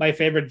probably my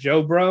favorite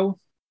Joe Bro.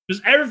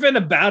 Just everything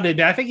about it.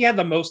 I think he had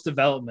the most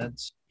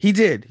development. He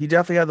did. He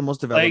definitely had the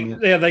most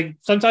development. Like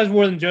sometimes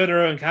more than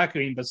Jotaro and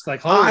Kakyoin, but it's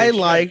like I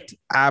liked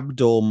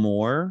Abdul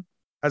more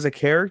as a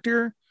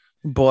character,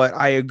 but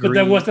I agree. But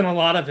there wasn't a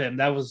lot of him.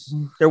 And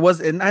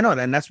I know that,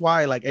 and that's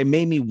why like it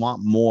made me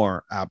want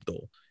more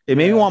Abdul. It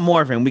made me want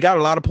more of him. We got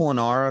a lot of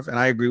Polnareff, and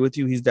I agree with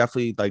you. He's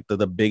definitely like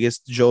the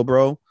biggest Joe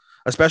Bro,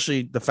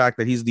 especially the fact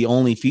that he's the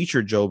only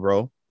featured Joe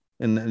Bro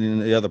in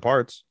the other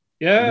parts.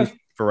 Yeah,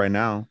 for right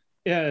now.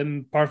 Yeah,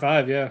 in part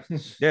 5. Yeah.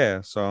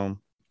 Yeah. So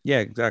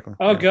yeah, exactly.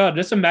 Oh god,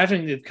 just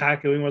imagine if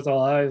Kakyoin was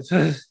alive.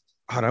 Oh,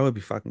 that would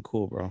be fucking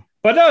cool, bro.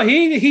 But no,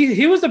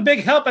 he was a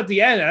big help at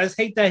the end. I just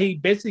hate that he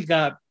basically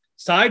got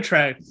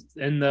sidetracked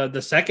in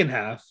the second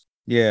half.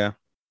 Yeah.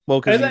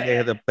 Well, because they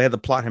had to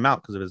plot him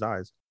out because of his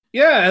eyes.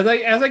 Yeah,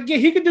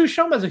 he could do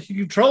showmans. He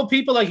could control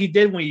people like he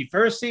did when you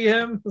first see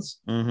him.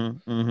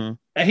 Mm-hmm, mm-hmm.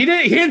 And he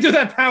didn't do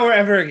that power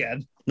ever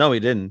again. No, he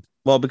didn't.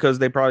 Well, because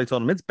they probably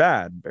told him it's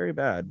bad, very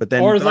bad. But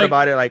then he thought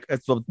about it like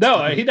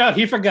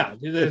he forgot.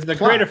 The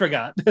creator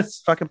forgot. It's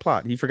fucking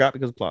plot. He forgot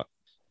because of plot.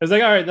 It's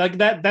like, all right, like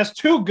that's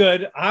too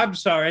good. I'm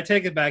sorry, I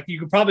take it back. You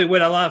could probably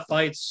win a lot of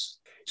fights.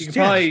 You could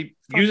probably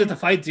use it to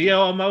fight Dio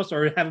almost,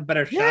 or have a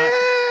better shot.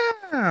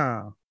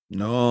 Yeah.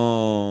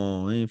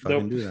 No, they ain't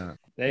fucking do that.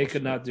 They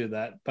could not do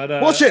that.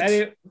 But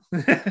bullshit.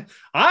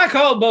 I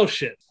call it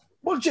bullshit.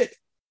 Bullshit.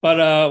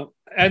 But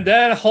and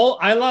then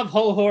I love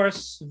Whole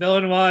Horse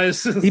villain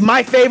wise. He's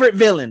my favorite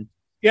villain.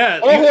 Yeah,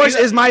 Whole Horse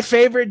is my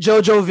favorite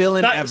JoJo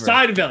villain ever.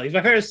 Side villain. He's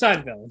my favorite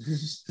side villain.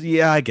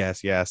 Yeah, I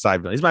guess. Yeah,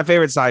 side villain. He's my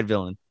favorite side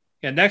villain.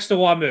 Yeah, next to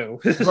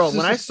Wamu. Bro,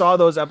 when I saw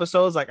those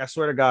episodes, like I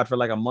swear to God, for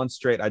like a month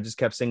straight, I just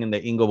kept singing the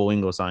Ingo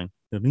Boingo song.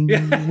 Yeah.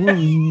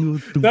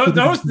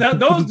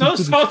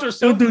 those songs are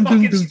so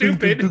fucking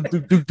stupid.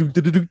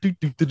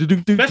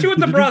 Especially with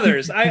the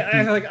brothers.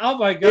 I like, oh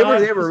my god.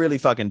 They were really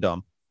fucking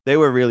dumb. They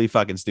were really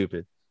fucking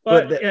stupid.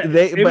 But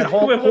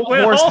Whole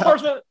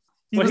Horse,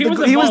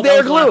 he was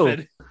their glue.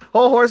 Laughing.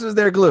 Whole Horse was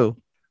their glue.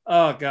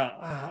 Oh god,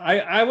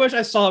 I wish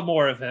I saw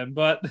more of him,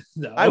 but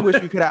no. I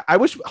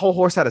wish Whole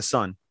Horse had a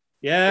son.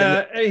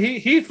 Yeah,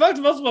 he fucked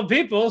multiple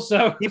people,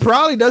 so he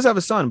probably does have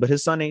a son, but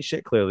his son ain't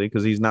shit clearly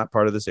because he's not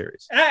part of the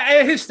series.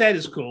 His stat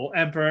is cool,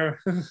 Emperor.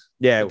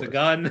 Yeah, with the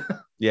gun.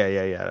 Yeah,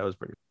 that was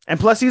pretty. And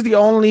plus, he's the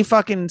only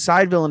fucking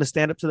side villain to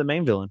stand up to the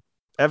main villain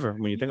ever.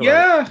 When you think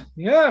about it.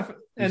 Yeah.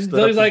 And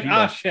he's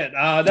like, shit.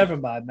 Never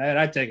mind, man.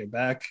 I take it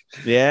back.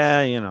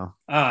 Yeah, you know.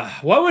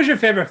 What was your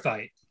favorite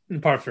fight in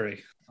part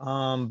 3?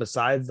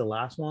 Besides the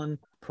last one,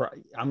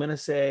 I'm gonna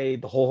say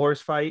the Whole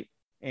Horse fight.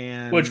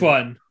 And which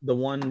one? The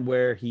one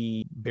where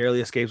he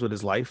barely escapes with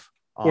his life.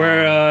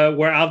 Where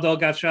Abdul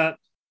got shot?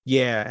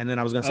 Yeah, and then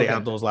I was gonna say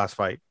Abdul's last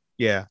fight.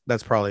 Yeah,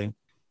 that's probably.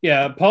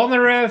 Yeah,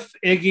 Polnareff,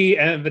 Iggy,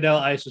 and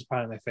Vanilla Ice was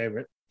probably my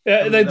favorite.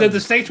 The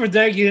stakes were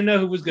there. You didn't know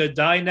who was gonna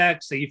die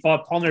next. So you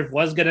thought Polnareff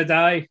was gonna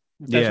die.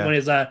 That's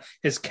when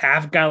his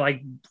calf got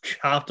like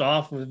chopped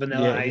off with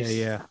Vanilla Ice.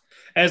 Yeah.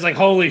 And it's like,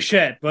 holy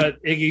shit,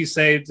 but Iggy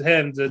saved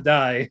him to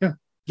die.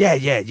 Yeah.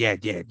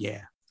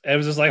 It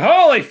was just like,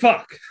 holy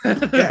fuck. Yeah,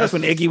 that's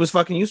when Iggy was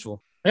fucking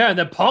useful. Yeah, and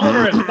then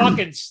Palmer is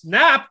fucking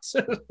snapped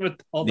with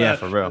all that. Yeah,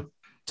 for real.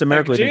 It's a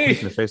miracle he didn't kick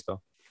in the face,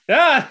 though.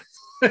 Yeah.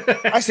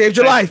 I saved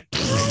your life.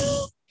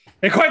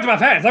 It quite to my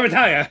pants, let me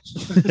tell you.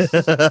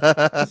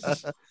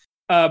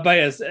 But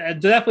yes,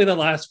 definitely the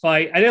last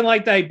fight. I didn't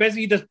like that. He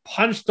basically just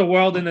punched the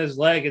world in his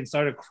leg and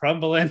started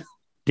crumbling.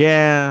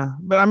 Yeah,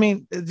 but I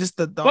mean, just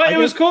the but it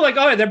was cool. Like,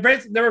 oh,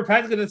 they were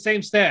practically the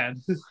same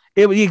stand.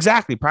 It was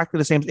exactly practically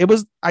the same. It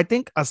was, I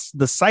think,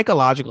 the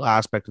psychological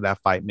aspect of that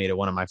fight made it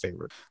one of my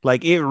favorites.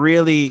 Like, it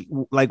really,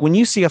 like when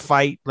you see a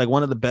fight, like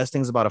one of the best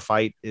things about a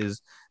fight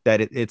is that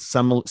it's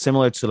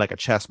similar to like a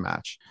chess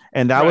match,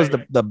 and that was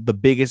the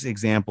biggest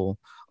example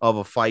of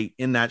a fight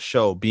in that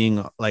show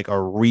being like a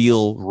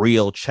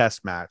real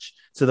chess match,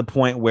 to the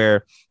point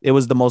where it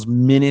was the most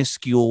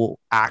minuscule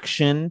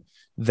action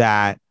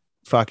that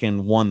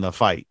fucking won the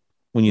fight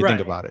when you think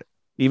about it.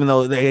 Even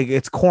though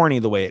it's corny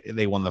the way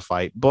they won the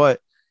fight,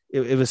 but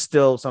it was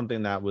still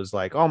something that was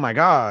like, oh my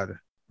god,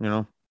 you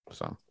know.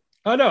 So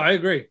oh no, I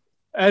agree.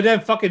 And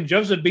then fucking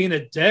Joseph being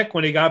a dick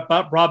when he got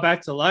brought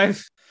back to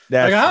life.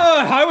 Like,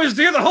 I was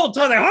there the whole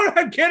time. Like, oh,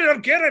 I'm kidding. I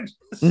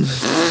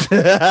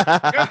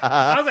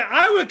was like,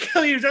 I would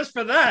kill you just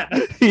for that.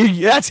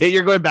 That's it.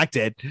 You're going back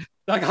dead.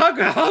 Like,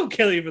 I'll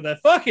kill you for that.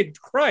 Fucking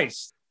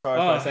Christ.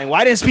 Saying,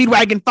 why did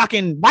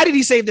Speedwagon why did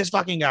he save this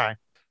fucking guy?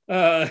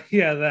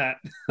 Yeah, that.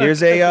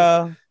 Here's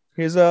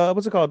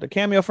what's it called? The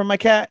cameo from my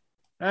cat.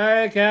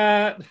 Hi,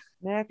 cat.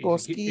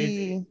 It's a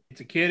kitty.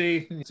 It's a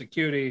cutie.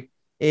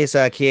 It's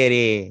a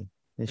kitty.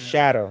 It's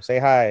Shadow. Say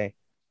hi.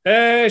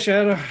 Hey,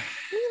 Shadow.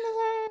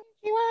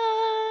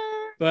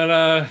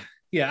 But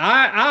yeah,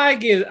 I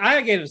gave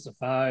this a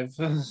 5.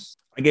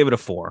 I gave it a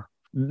 4.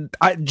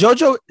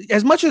 JoJo,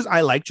 as much as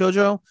I like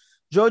JoJo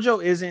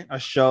isn't a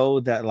show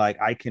that like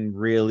I can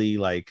really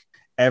like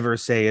ever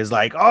say is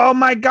like, oh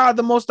my god,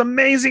 the most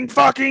amazing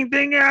fucking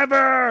thing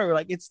ever.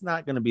 Like, it's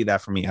not gonna be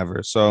that for me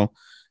ever. So,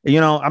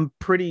 you know, I'm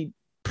pretty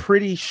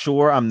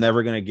sure I'm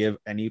never gonna give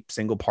any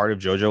single part of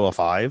JoJo a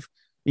 5.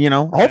 You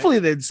know, hopefully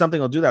there's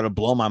something will do that'll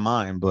blow my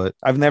mind, but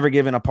I've never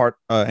given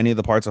any of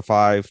the parts a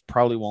 5.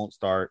 Probably won't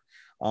start.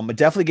 But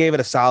definitely gave it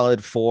a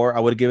solid 4. I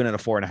would have given it a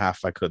 4.5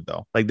 if I could,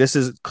 though. Like, this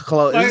is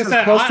close. Like, this is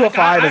as close to a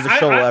 5 as a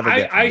show will ever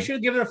get. I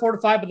should give it a 4 to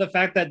 5, but the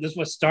fact that this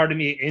was starting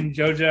me in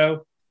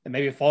JoJo and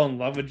maybe fall in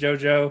love with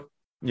JoJo,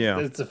 yeah,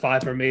 it's a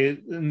 5 for me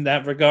in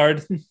that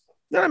regard.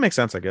 That makes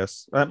sense, I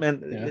guess.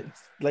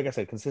 It's, like I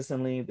said,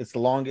 consistently, it's the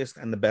longest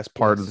and the best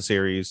part of the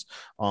series.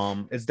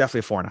 It's definitely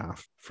a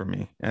 4.5 for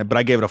me, but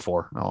I gave it a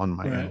 4 on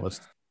my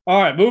list.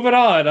 All right, moving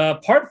on.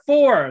 Part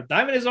 4,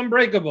 Diamond is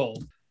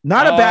Unbreakable.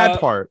 Not a bad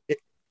part.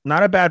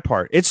 Not a bad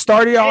part. It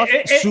started off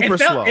super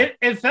slow.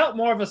 It felt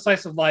more of a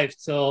slice of life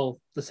till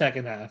the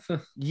second half.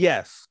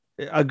 Yes,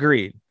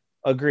 agreed.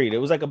 It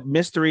was like a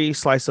mystery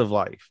slice of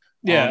life.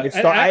 Yeah,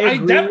 I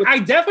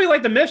definitely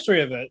like the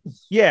mystery of it.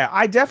 Yeah,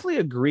 I definitely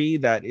agree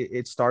that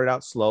it started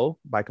out slow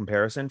by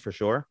comparison, for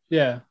sure.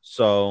 Yeah.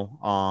 So,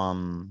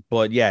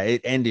 but yeah,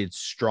 it ended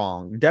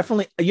strong.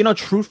 Definitely, you know,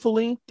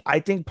 truthfully, I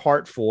think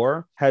part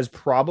 4 has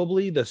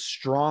probably the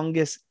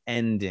strongest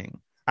ending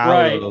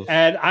out of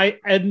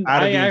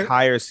the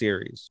entire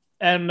series.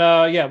 And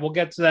yeah, we'll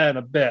get to that in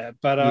a bit.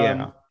 But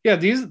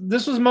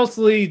this was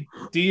mostly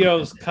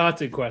Dio's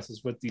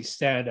consequences with these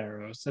stand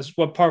arrows. That's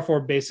what part 4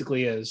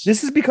 basically is.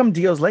 This has become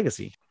Dio's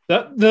legacy.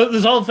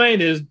 This whole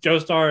thing is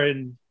Joestar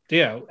and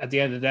Dio at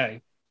the end of the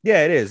day.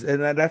 Yeah, it is.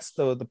 And that's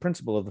the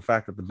principle of the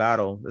fact that the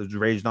battle has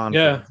raged on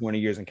for 20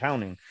 years and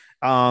counting.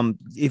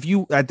 If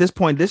you, at this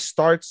point, this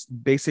starts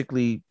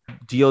basically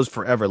Dio's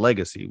forever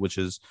legacy, which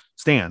is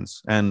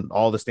stands and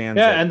all the stands.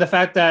 Yeah, and the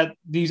fact that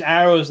these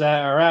arrows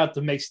that are out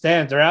to make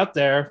stands are out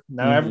there,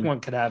 now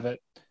everyone could have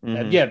it.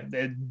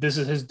 And this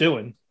is his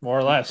doing, more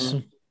or less.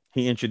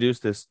 He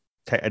introduced this.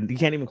 You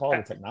can't even call it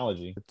a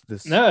technology.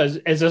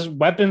 It's just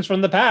weapons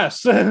from the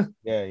past. Yeah.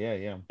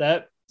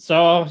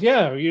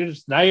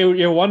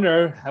 You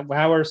wonder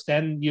how our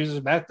stand users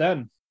back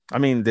then. I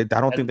mean, I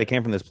don't think they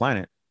came from this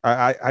planet.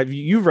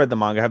 You've read the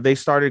manga. Have they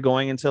started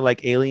going into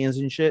like aliens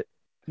and shit?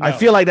 No. I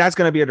feel like that's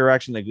going to be a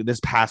direction that this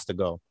has to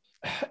go.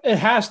 It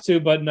has to,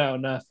 but no,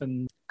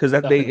 nothing. Because I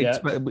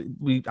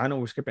know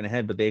we're skipping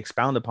ahead, but they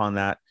expound upon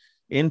that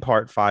in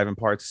part 5 and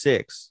part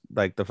 6,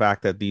 like the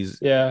fact that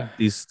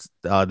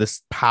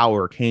this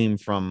power came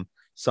from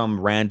some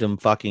random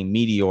fucking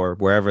meteor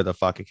wherever the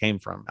fuck it came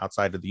from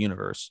outside of the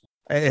universe.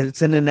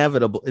 It's an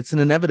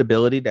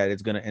inevitability that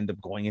it's going to end up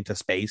going into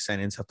space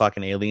and into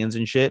fucking aliens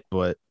and shit,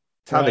 but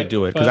it's how they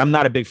do it, because I'm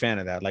not a big fan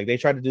of that. Like, they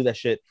tried to do that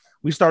shit.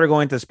 We started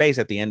going to space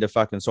at the end of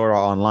fucking Sword Art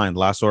Online, the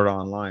last Sword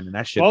Art Online, and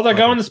that shit. Well, they're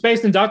going to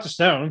space in Dr.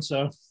 Stone,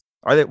 so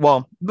are they?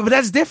 Well, but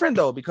that's different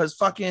though, because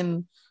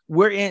fucking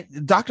we're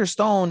in Dr.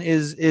 Stone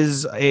is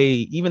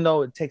even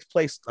though it takes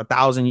place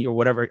 1,000 years or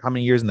whatever, how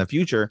many years in the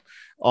future,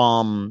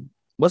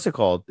 what's it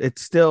called?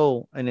 It's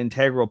still an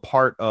integral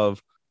part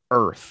of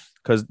Earth,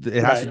 because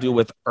it has to do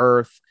with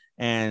Earth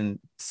and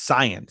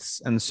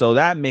science, and so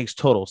that makes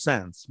total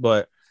sense.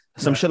 But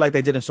Some shit like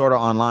they did in Sword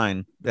Art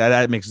Online.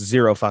 That makes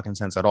zero fucking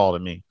sense at all to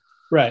me.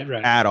 Right.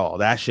 At all.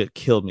 That shit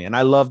killed me. And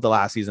I loved the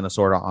last season of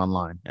Sword Art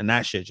Online. And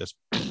that shit just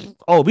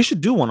we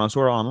should do one on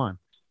Sword Art Online.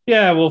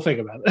 Yeah, we'll think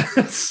about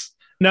it.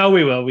 No,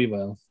 we will. We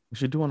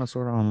should do one on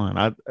Sword Art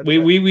Online.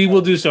 We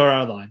will do Sword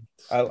Art Online.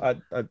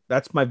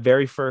 That's my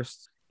very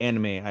first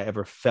anime I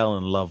ever fell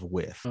in love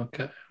with.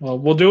 Okay. Well,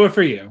 we'll do it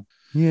for you.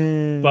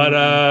 Yeah.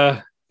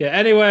 But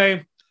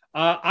anyway,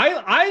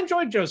 I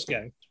enjoyed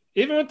Josuke.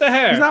 Even with the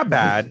hair. He's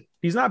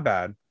not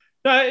bad.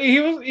 No, he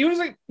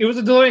was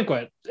a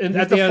delinquent. And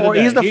at the end of the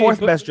day, he's the fourth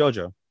best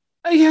JoJo.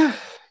 Yeah.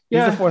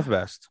 He's the fourth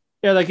best.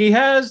 Yeah, he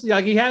has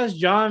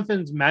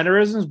Jonathan's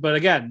mannerisms, but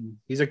again,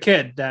 he's a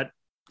kid that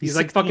he's 16,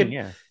 like fucking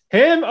him,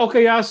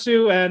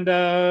 Okuyasu, and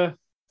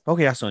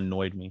Okuyasu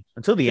annoyed me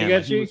until the end.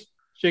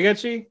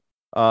 Shigechi?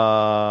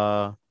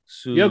 The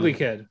ugly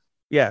kid.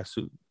 Yeah,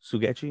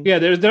 Sugechi. Yeah,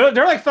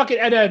 they're like fucking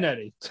Ed and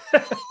Eddie.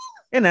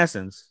 In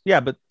essence, yeah,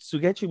 but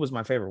Sugechi was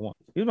my favorite one.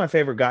 He was my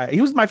favorite guy. He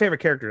was my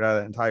favorite character out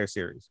of the entire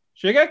series.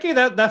 Shigeki,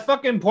 that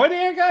fucking pointy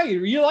ear guy,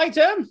 you liked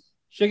him?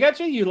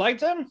 Shigechi, you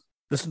liked him?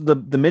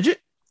 The midget?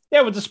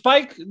 Yeah, with the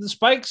spikes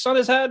on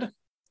his head.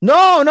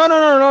 No, not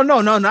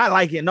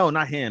like it. No,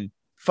 not him.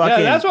 Fucking,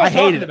 yeah, that's what I'm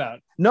talking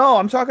about. No,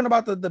 I'm talking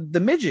about the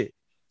midget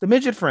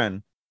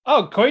friend.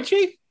 Oh,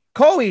 Koichi.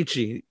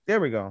 There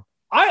we go.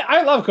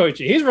 I love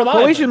Koichi. He's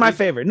reliable. Koichi's my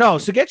favorite. No,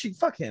 Sugechi,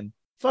 fuck him.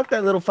 Fuck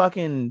that little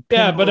fucking but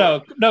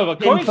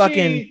Koichi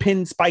fucking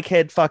pin spike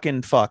head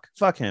fucking fuck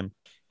him.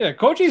 Yeah,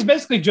 Koichi's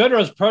basically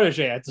JoJo's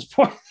protege at this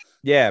point.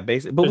 Yeah,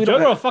 basically. But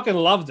JoJo fucking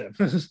loved him.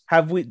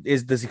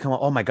 Does he come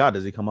up? Oh my god,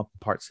 does he come up in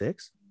part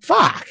 6?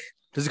 Fuck.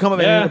 Does he come up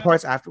in any other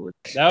parts afterwards?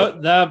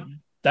 That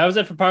was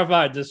it for part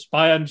 5. Just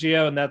spy on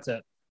Geo and that's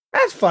it.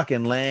 That's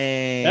fucking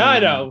lame. Yeah, I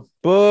know.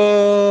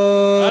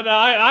 But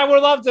I would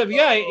have loved him.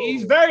 Yeah,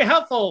 he's very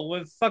helpful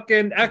with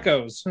fucking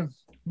echoes.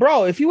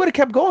 Bro, if he would have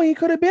kept going, he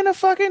could have been a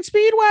fucking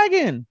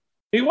Speedwagon.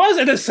 He was,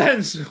 in a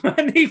sense,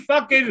 when he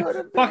fucking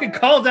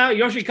called out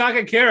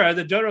Yoshikage Kira.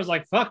 The JoJo was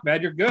like, fuck,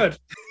 man, you're good.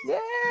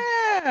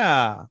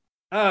 Yeah.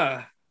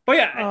 But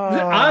yeah,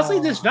 honestly,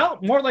 this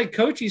felt more like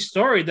Koichi's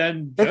story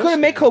than they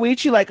couldn't make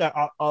Koichi like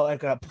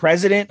a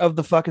president of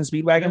the fucking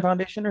Speedwagon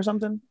Foundation or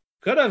something.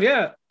 Could have,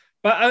 yeah.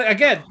 But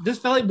again, this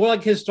felt like more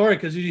like his story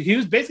because he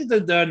was basically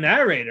the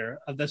narrator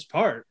of this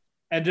part,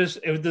 and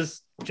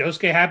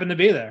Josuke happened to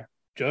be there.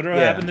 JoJo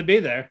happened to be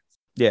there.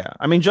 Yeah,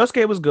 I mean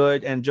Josuke was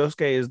good, and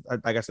Josuke is,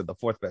 like I said, the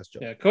fourth best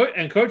JoJo. Yeah,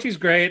 and Koichi's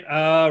great.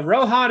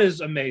 Rohan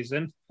is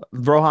amazing.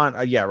 Rohan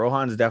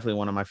is definitely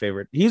one of my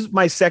favorite. He's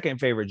my second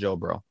favorite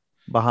JoBro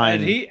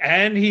behind.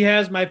 And he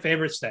has my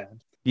favorite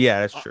stand.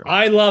 Yeah, that's true.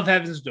 I love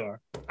Heaven's Door.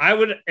 I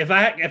would if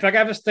I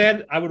have a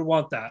stand, I would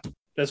want that.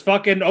 Just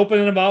fucking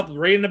opening them up,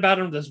 reading about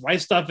them, just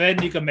write stuff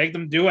in. You can make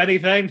them do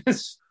anything, and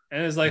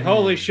it's like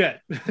holy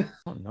shit.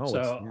 Oh, no,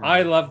 so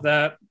I love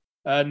that.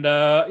 And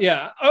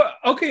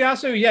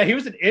Okuyasu, he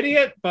was an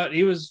idiot, but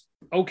he was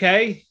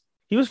okay.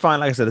 He was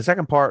fine. Like I said, the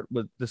second part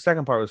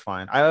was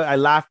fine. I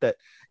laughed at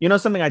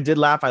something I did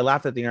laugh. I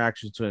laughed at the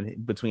interaction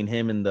between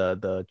him and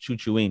the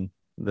Chuchuin,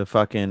 the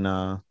fucking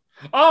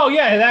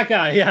that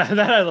guy. Yeah,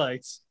 that I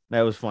liked.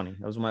 That was funny.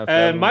 That was my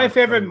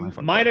favorite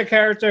minor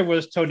character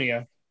was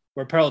Tonya,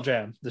 or Pearl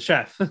Jam, the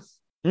chef. That's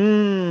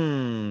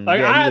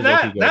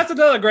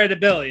another great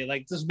ability.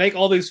 Like just make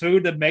all these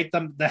food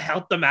to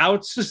help them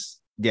out.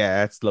 Yeah,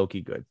 that's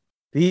low-key good.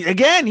 He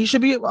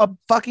should be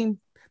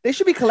they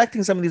should be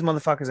collecting some of these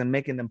motherfuckers and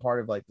making them part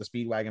of like the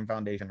Speedwagon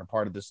Foundation or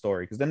part of the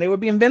story, because then they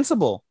would be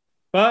invincible.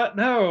 But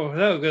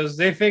no, because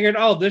they figured,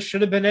 this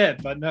should have been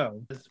it. But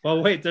no.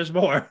 Well, wait, there's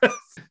more.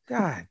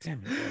 God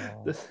damn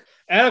it.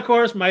 And of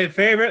course, my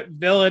favorite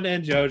villain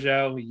in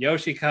JoJo,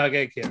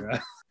 Yoshikage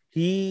Kira.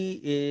 He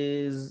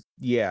is,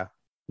 I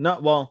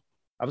was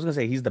gonna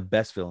say he's the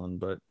best villain,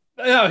 but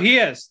no, he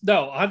is.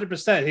 No,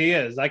 100% he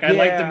is. Like, I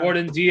like him more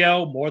than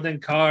Dio, more than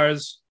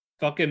Cars,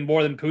 fucking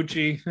more than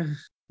Poochie.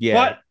 Yeah.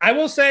 But I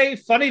will say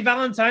Funny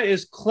Valentine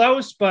is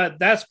close, but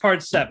that's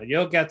part 7.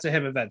 You'll get to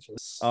him eventually.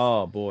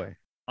 Oh, boy.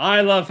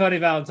 I love Funny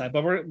Valentine,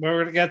 but we're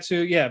going to get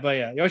to,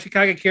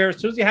 Yoshikage Kira, as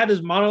soon as he had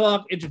his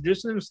monologue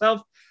introducing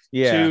himself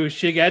to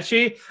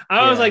Shigechi,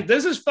 I was like,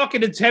 this is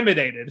fucking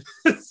intimidated.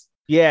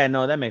 Yeah,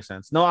 no, that makes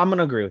sense. No, I'm going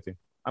to agree with you.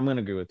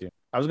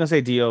 I was gonna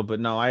say Dio, but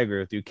no, I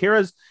agree with you.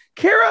 Kira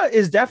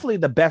is definitely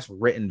the best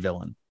written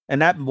villain,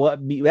 and that might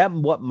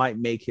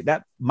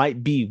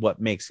be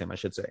what makes him, I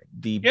should say,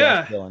 the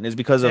best villain, is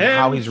because of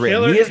how he's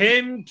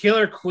written.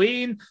 Killer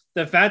Queen,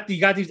 the fact that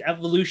you got these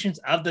evolutions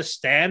of the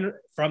stand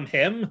from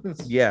him.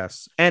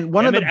 Yes, and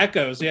one of the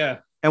echoes,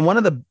 And one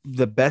of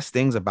the best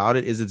things about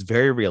it is it's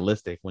very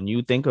realistic. When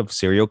you think of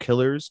serial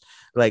killers,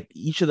 like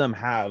each of them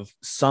have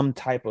some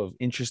type of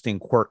interesting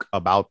quirk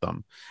about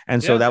them.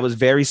 And so that was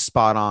very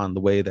spot on the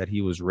way that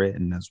he was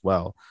written as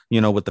well.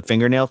 With the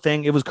fingernail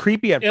thing, it was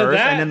creepy at first.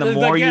 And then the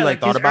more you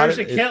thought about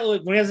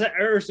it. When he has the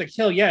urge to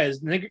kill,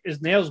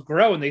 his nails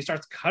grow and he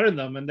starts cutting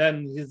them. And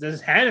then his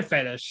hand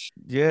fetish.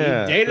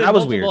 Yeah. He dated that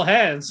was multiple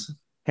hands.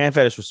 Hand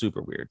fetish was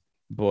super weird.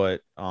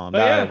 But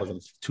I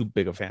wasn't too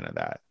big a fan of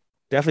that.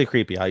 Definitely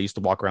creepy. I used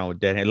to walk around with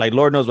dead hands. Like,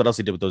 Lord knows what else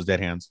he did with those dead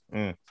hands.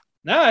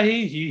 No,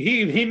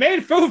 he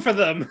made food for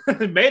them.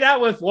 Made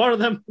out with one of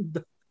them.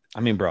 I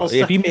mean, bro,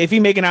 if he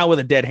making out with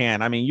a dead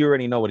hand, I mean, you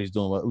already know what he's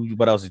doing.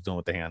 What else he's doing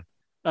with the hand?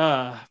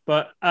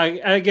 But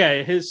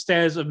again, his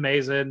stand is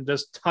amazing.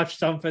 Just touch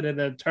something and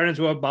then turn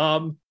into a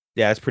bomb.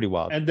 Yeah, it's pretty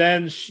wild. And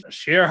then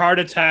sheer heart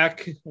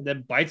attack, and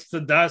then bites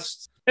the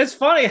dust. It's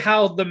funny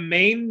how the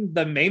main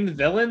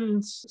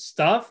villain's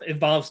stuff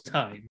involves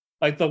time,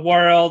 like the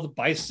world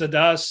bites the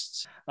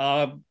dust.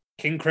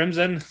 King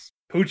Crimson,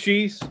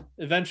 Poochie's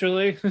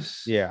eventually.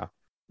 Yeah.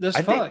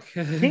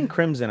 King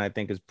Crimson, I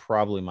think, is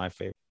probably my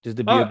favorite. Just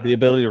the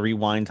ability to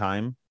rewind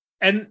time.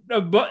 And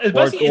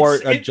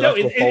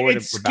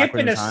it's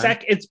skipping a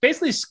sec. It's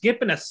basically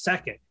skipping a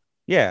second.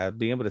 Yeah,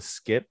 being able to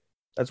skip.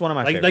 That's one of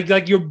my favorites.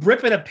 Like you're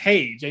ripping a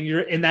page and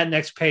you're in that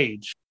next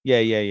page. Yeah.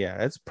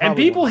 It's and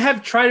people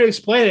have tried to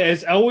explain it.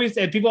 It's always,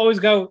 and people always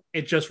go,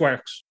 "It just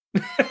works."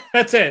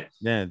 That's it.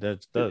 Yeah,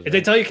 that does. If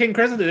they tell you King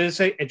Crimson, they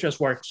say it just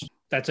works.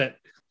 That's it.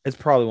 It's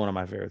probably one of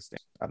my favorite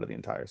stands out of the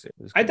entire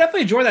series. I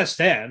definitely enjoy that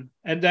stand.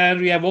 And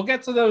then we'll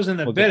get to those in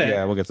a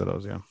bit. We'll get to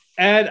those. Yeah.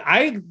 And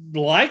I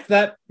like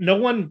that no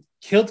one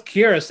killed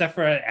Kira except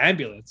for an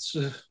ambulance.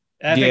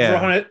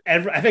 I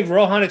think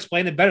Rohan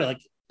explained it better.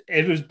 Like,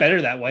 it was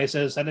better that way,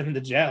 so send him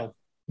to jail.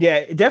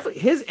 Yeah,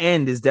 definitely. His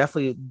end is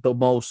definitely the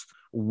most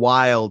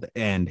wild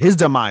end. His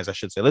demise, I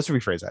should say. Let's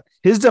rephrase that.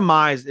 His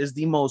demise is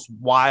the most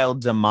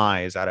wild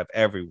demise out of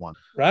everyone.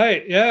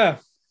 Right? Yeah.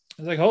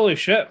 It's like, holy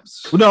shit.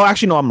 No,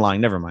 actually, no. I'm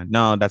lying. Never mind.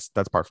 No, that's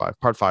part 5.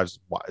 Part 5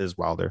 is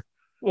wilder.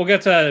 We'll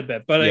get to that in a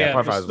bit, but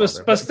part 5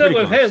 but still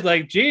with his,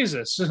 like,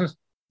 Jesus.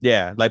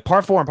 Yeah, like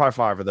part 4 and part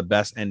 5 are the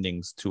best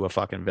endings to a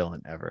fucking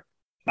villain ever.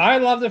 I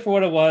loved it for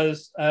what it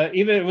was.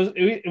 Even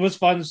it was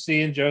fun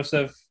seeing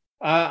Joseph.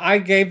 I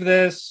gave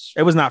this.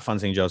 It was not fun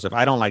seeing Joseph.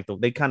 I don't like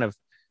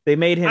they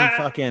made him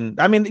fucking.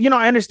 I mean,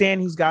 I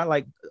understand he's got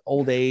like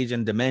old age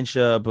and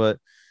dementia, but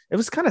it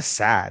was kind of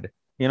sad,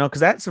 because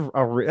that's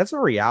a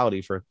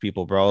reality for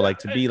people, bro. Like,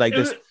 to be like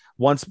this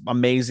once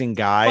amazing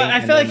guy. But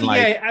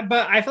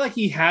I feel like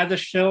he had the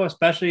show,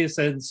 especially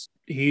since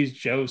he's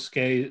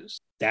Josuke's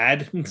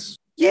dad.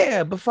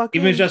 Yeah, but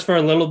fucking even just for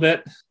a little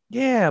bit.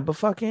 Yeah, but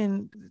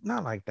fucking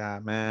not like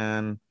that,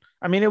 man.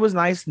 I mean, it was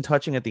nice and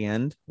touching at the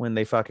end when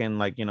they fucking,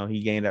 like,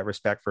 he gained that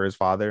respect for his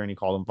father and he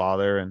called him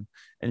father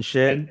and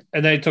shit.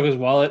 And then he took his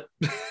wallet.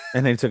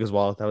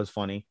 That was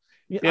funny.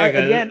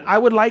 Yeah, I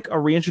would like a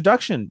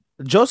reintroduction.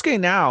 Josuke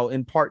now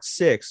in part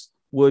 6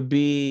 would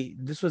be,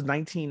 this was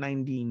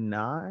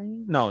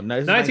 1999? No,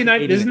 this is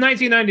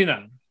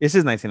 1999. This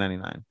is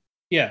 1999.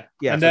 Yeah.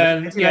 Yeah. And so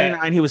then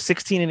 1999, he was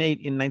 16 and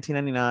 8 in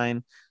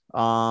 1999.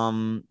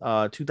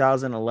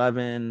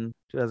 2011,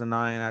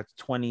 2009, that's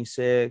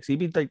 26. He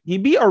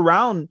would be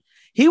around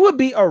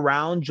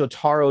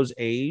Jotaro's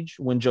age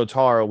when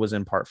Jotaro was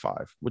in part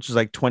 5, which is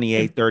like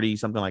 28, 30,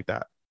 something like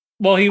that.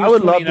 Well, he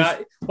was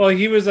 29. Well,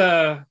 he was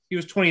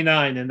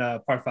 29 in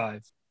part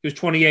 5. He was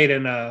 28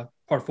 in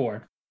part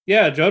 4.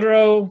 Yeah,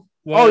 Jotaro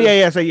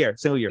was...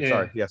 single year.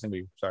 Sorry. Yeah, single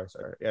year. Sorry.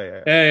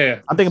 Yeah.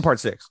 I'm thinking part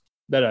 6.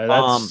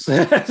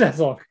 That's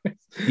all.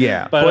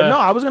 Yeah, but no,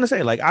 I was gonna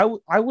say, like, I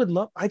would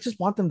love. I just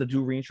want them to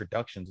do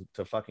reintroductions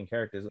to fucking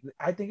characters.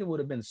 I think it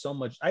would have been so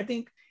much. I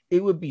think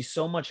it would be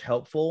so much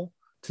helpful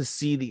to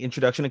see the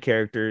introduction of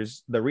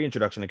characters, the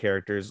reintroduction of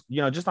characters.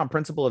 Just on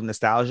principle of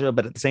nostalgia,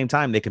 but at the same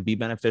time, they can be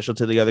beneficial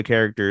to the other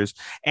characters,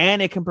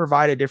 and it can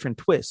provide a different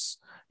twist.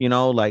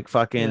 Like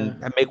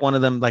fucking make one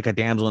of them like a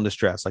damsel in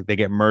distress, like they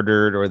get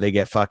murdered or they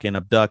get fucking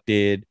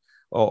abducted.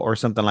 Or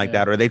something like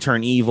that, or they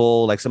turn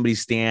evil, like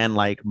somebody's stand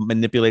like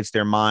manipulates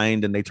their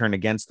mind and they turn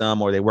against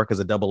them, or they work as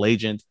a double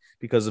agent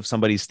because of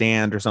somebody's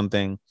stand or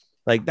something.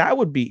 Like, that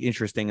would be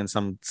interesting in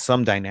some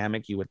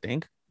dynamic, you would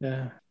think.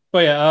 Yeah,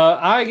 but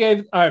I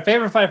gave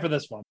favorite fight for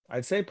this one.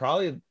 I'd say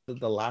probably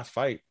the last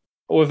fight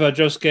with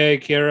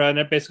Josuke, Kira,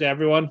 and basically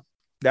everyone.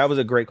 That was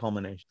a great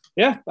culmination.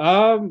 Yeah,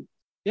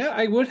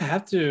 I would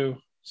have to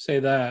say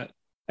that.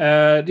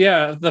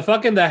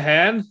 The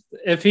hand.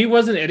 If he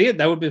was an idiot,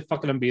 that would be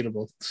fucking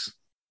unbeatable.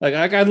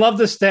 Like, I love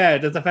the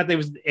stand. The fact that he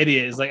was an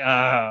idiot is like,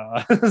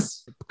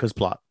 because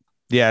plot.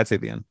 Yeah, I'd say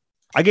the end.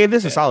 I gave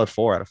this a solid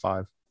 4 out of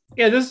 5.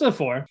 Yeah, this is a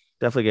 4.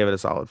 Definitely gave it a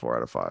solid 4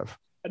 out of 5.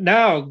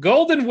 Now,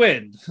 Golden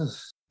Wind.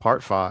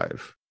 Part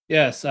 5.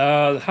 Yes,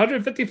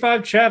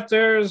 155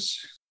 chapters.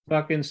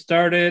 Fucking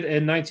started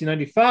in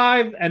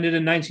 1995, ended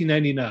in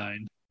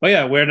 1999. But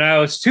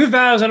yeah, it's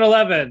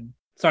 2011.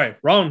 Sorry,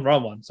 wrong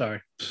one.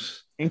 Sorry.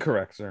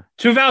 Incorrect, sir.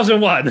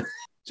 2001.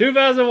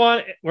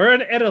 2001, we're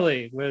in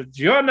Italy with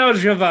Giorno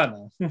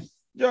Giovanna.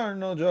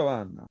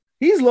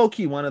 He's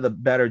low-key one of the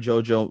better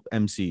JoJo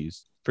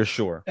MCs, for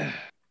sure.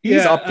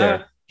 He's up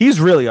there.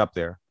 He's really up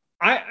there.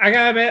 I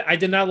gotta admit, I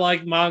did not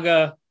like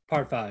manga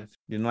part 5.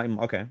 You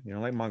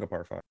don't like manga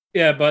part 5.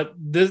 Yeah, but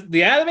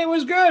the anime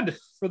was good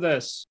for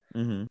this.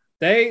 Mm-hmm.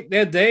 They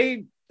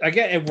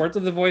again, it worked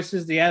with the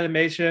voices, the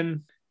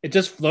animation. It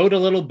just flowed a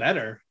little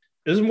better.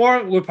 It was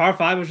more with part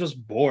 5, I was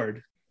just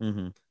bored.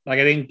 Mm-hmm. Like,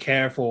 I didn't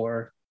care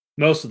for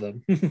most of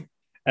them.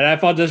 And I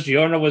thought this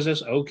Giorno was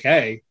just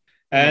okay.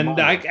 And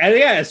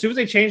as soon as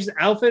they changed the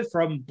outfit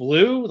from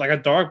blue, like a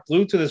dark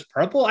blue, to this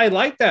purple, I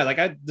like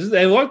that.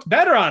 They looked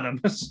better on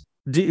him.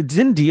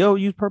 Didn't Dio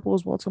use purple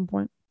as well at some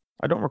point?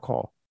 I don't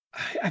recall.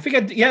 I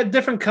think he had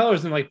different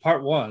colors in like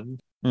part one.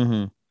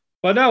 Mm-hmm.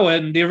 But no,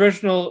 in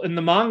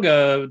the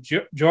manga,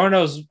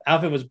 Giorno's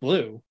outfit was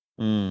blue.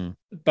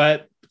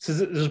 But since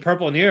there's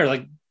purple in here,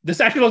 like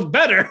this actually looks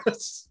better.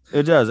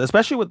 It does,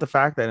 especially with the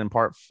fact that in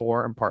part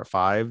 4 and part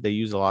 5, they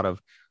use a lot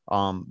of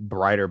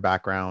brighter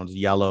backgrounds,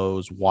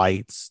 yellows,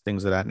 whites,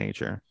 things of that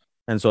nature.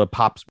 And so it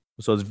pops,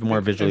 so it's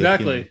more visually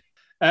exactly.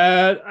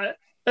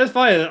 That's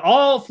funny.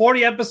 All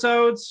 40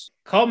 episodes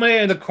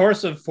culminate in the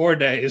course of 4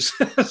 days.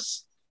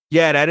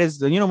 Yeah, that is,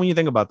 when you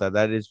think about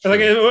that is true. Like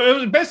it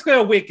was basically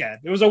a weekend.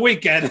 It was a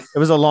weekend. It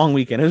was a long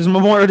weekend. It was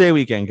Memorial Day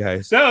weekend,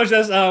 guys. So it's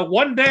just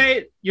one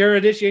day, your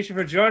initiation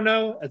for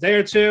Giorno, a day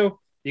or two.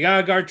 You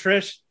gotta guard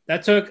Trish.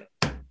 That took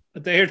a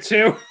day or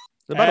two.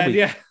 It's about a week.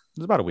 Yeah,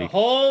 it's about a week. The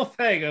whole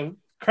thing, a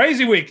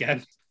crazy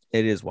weekend.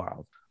 It is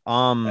wild.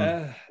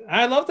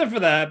 I loved it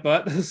for that,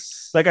 but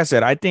like I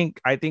said, I think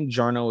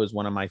Giorno is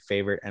one of my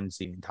favorite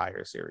MC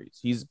entire series.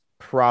 He's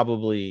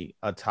probably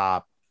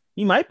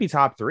he might be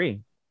top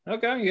 3.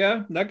 Okay,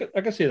 yeah, I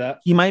can see that.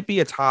 He might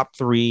be a top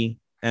 3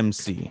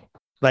 MC.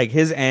 Like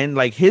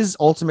his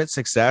ultimate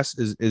success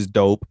is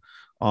dope.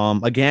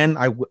 Again,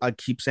 I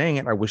keep saying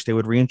it. I wish they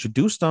would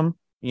reintroduce them.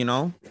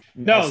 No,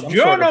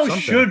 Giorno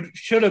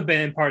should have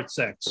been in part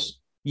 6.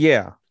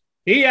 Yeah,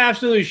 he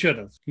absolutely should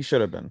have. He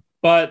should have been.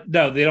 But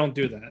no, they don't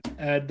do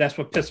that. That's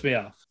what pissed me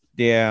off.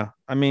 Yeah,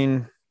 I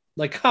mean,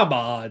 like, come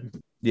on.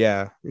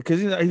 Yeah, because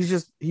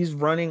he's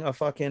running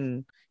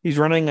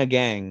a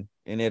gang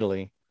in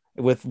Italy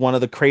with one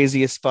of the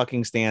craziest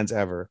fucking stands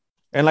ever.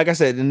 And like I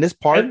said, in this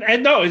part,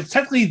 and no, it's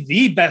technically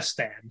the best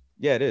stand.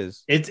 Yeah, it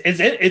is. It's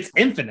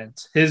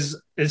infinite. His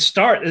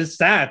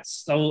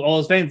stats, all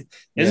his things,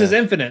 is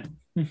infinite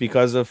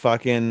because of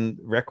fucking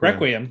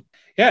Requiem.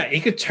 Yeah,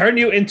 he could turn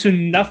you into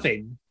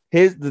nothing.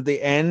 The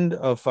end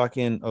of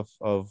fucking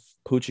of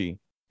Pucci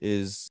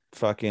is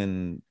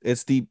fucking.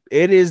 It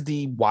is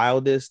the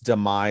wildest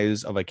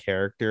demise of a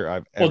character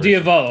I've ever. Well,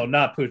 Diavolo,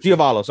 not Pucci.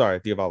 Diavolo.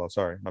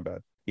 Sorry, my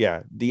bad.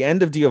 Yeah, the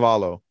end of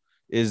Diavolo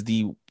is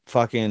the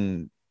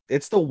fucking.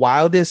 It's the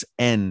wildest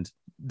end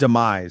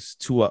demise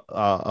to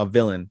a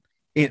villain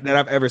that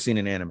I've ever seen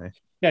in anime.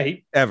 Yeah,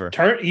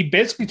 he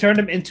basically turned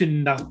him into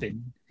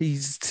nothing.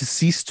 He's to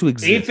cease to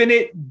exist.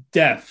 Infinite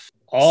death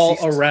all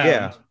around.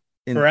 Yeah,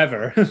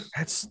 forever.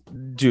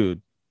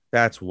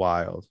 That's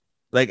wild.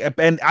 Like,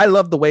 and I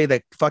love the way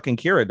that fucking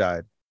Kira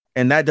died,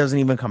 and that doesn't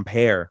even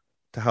compare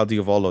to how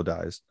Diavolo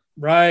dies.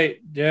 Right?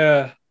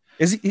 Yeah.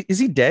 Is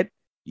he dead?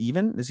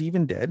 Is he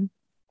even dead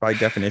by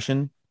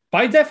definition?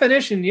 By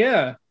definition,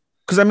 yeah.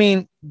 Because I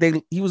mean,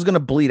 he was gonna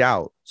bleed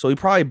out, so he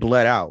probably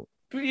bled out.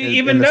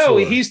 Even though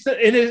he's still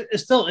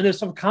in his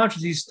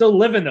subconscious, he's still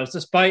living those,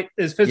 despite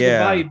his physical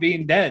body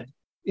being dead.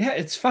 Yeah,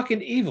 it's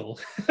fucking evil.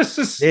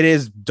 It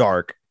is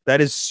dark. That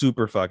is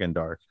super fucking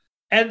dark.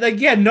 And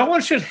again, no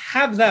one should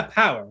have that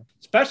power,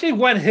 especially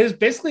when his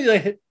basically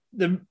like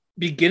the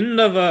beginning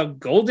of a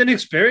golden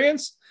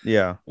experience.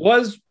 Yeah,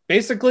 was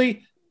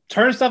basically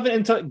turn something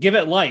into give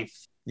it life.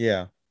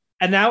 Yeah,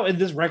 and now in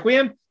this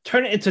Requiem,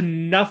 turn it into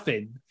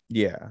nothing.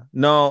 Yeah,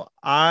 no,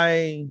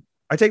 I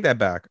take that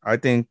back. I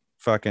think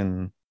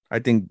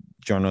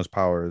Giorno's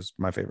power is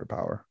my favorite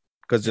power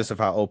because just of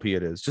how OP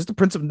it is. Just the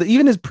principle,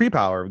 even his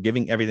pre-power of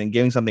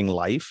giving something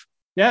life.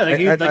 Yeah,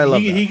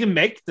 he can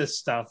make this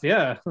stuff.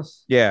 Yeah,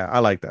 yeah, I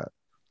like that.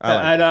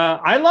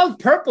 I love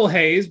Purple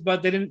Haze,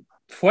 but they didn't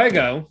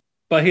Fuego.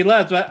 But he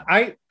left. But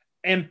I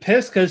am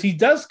pissed because he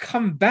does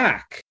come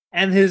back,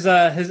 and his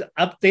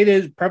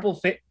updated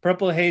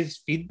Purple Haze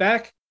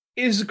feedback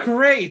is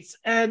great,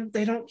 and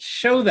they don't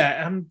show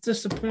that. I'm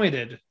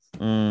disappointed.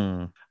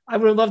 I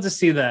would love to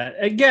see that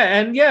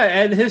again.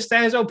 And his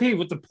stand is OP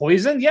with the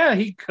poison. Yeah,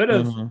 he could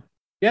have. Mm-hmm.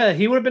 Yeah,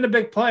 he would have been a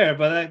big player,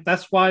 but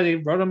that's why they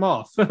wrote him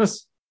off.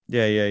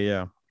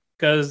 Yeah.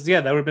 Because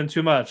that would have been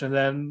too much. And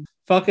then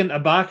fucking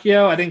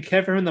Abakio, I didn't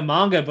care for him in the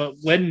manga, but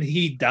when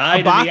he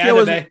died,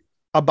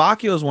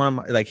 Abakio is one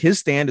of my his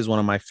stand is one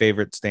of my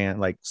favorite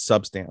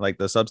substand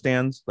the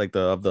substands the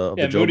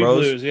Joe Moody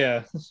Bros.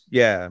 Blues,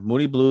 yeah.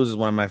 Moody Blues is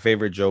one of my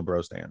favorite Joe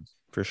Bro stands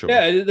for sure.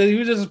 Yeah, he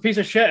was just a piece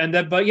of shit. And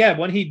then,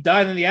 when he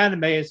died in the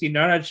anime, you see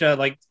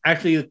Naruto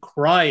actually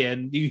cry,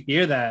 and you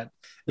hear that.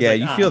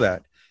 You feel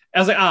that. I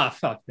was like,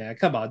 fuck, man,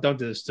 come on, don't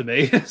do this to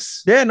me.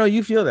 Yeah, no,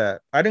 you feel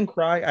that. I didn't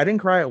cry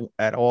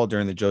at all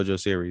during the JoJo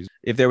series.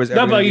 If there was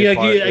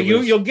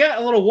you'll get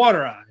a little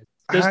water-eyed.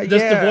 The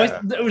voice.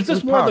 It was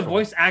just more powerful. The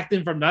voice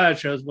acting from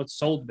Naruto is what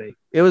sold me.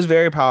 It was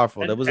very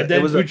powerful. And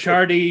then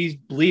Bucciardi's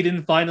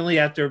bleeding finally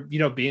after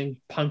being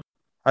punked.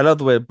 I love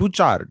the way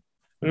Bucciardi.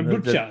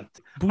 Bucciardi.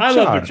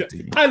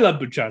 I love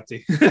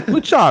Bucciardi.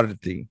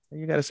 Bucciardi.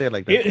 You gotta say it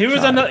like that. He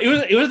was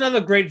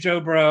another great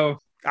Joe Bro.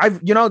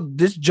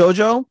 This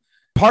JoJo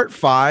part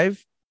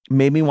 5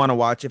 made me want to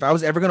watch. If I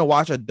was ever gonna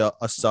watch a dub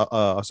of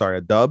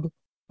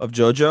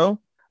JoJo,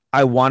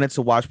 I wanted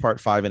to watch part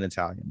 5 in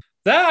Italian.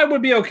 That I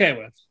would be okay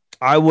with.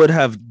 I would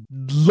have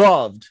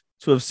loved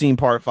to have seen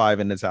part 5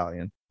 in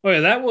Italian. Oh yeah,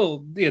 that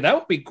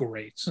would be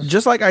great.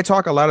 Just like I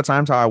talk a lot of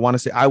times how I want to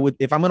say, I would,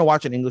 if I'm going to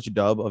watch an English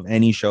dub of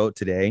any show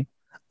today,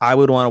 I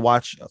would want to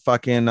watch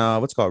fucking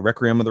what's it called,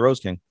 Requiem of the Rose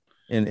King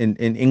in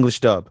English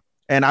dub.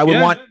 And I would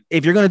want,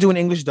 if you're going to do an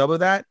English dub of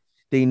that,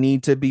 they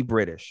need to be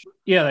British.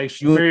 Yeah, like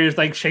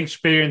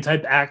Shakespearean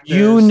type actors.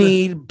 You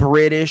need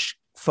British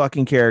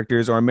fucking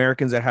characters or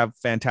Americans that have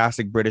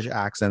fantastic British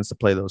accents to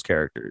play those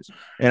characters.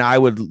 And I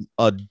would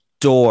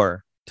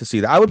adore to see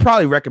that. I would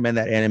probably recommend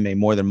that anime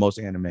more than most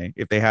anime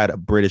if they had a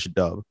British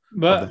dub.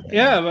 But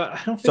yeah, but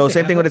I don't think so.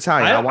 Same thing with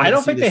Italian. I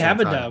don't think they have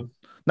a dub.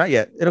 Not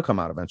yet. It'll come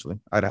out eventually.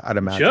 I'd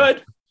imagine.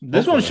 Should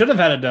this one should have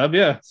had a dub?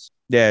 Yeah.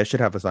 Yeah, it should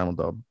have a simul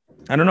dub.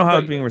 I don't know how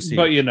it's being received,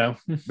 but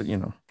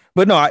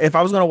no. If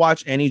I was gonna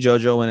watch any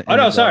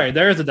JoJo,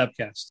 there is a dub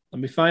cast.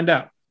 Let me find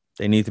out.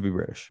 They need to be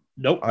British.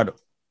 Nope.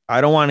 I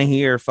don't want to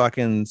hear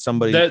fucking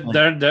somebody. I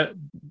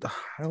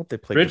hope they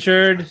play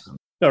Richard.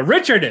 No,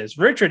 Richard is.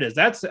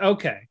 That's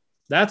okay.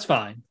 That's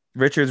fine.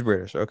 Richard's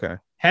British. Okay.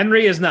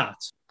 Henry is not.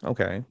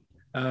 Okay.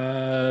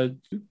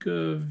 Duke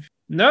of...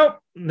 Nope.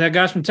 That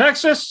guy's from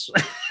Texas.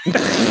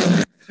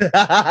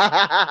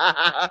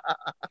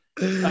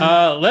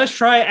 Let's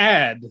try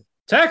add.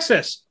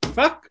 Texas.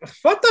 Fuck.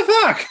 What the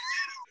fuck?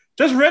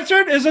 Just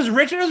Richard? Is this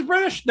Richard is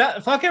British?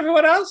 Fuck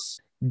everyone else?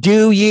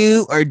 Do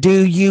you or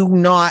do you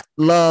not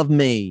love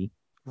me?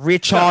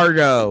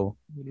 Richardo.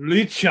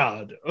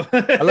 Richardo.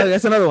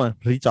 That's another one.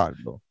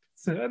 Richardo.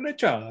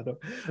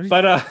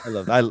 But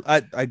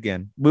I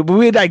again,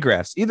 we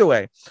digress. Either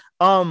way,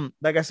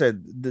 like I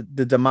said,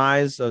 the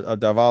demise of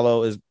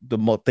Diavolo is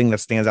the thing that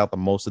stands out the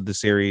most of the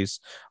series.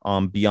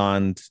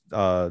 Beyond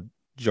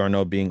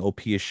Giorno being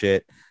OP as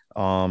shit,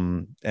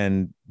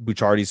 and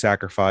Bucciardi's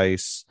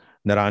sacrifice,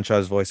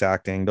 Narancia's voice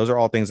acting. Those are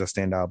all things that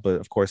stand out. But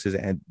of course, his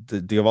end,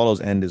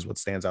 Diavolo's end, is what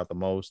stands out the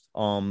most.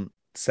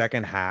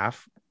 Second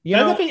half,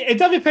 it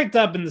definitely picked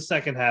up in the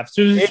second half.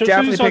 So you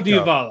saw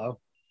Diavolo.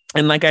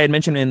 And like I had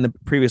mentioned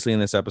previously in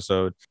this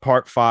episode,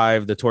 part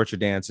 5, the torture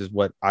dance, is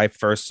what I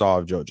first saw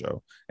of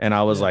JoJo. And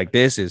I was like,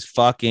 this is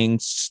fucking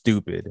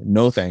stupid.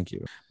 No, thank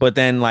you. But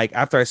then like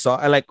after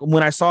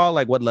when I saw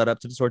like what led up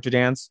to the torture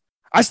dance,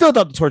 I still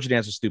thought the torture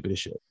dance was stupid as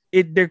shit.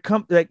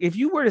 If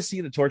you were to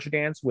see the torture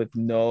dance with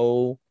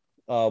no,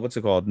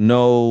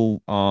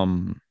 no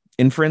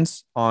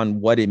inference on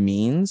what it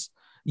means,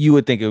 you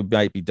would think it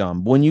might be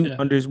dumb. When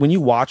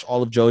you watch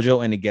all of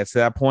JoJo and it gets to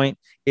that point,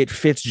 it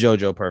fits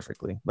JoJo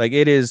perfectly. Like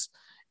it is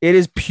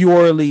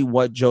purely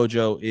what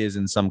JoJo is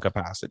in some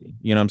capacity.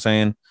 You know what I'm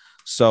saying?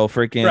 So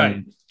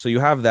so you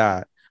have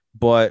that,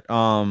 but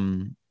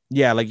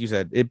yeah, like you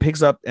said, it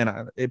picks up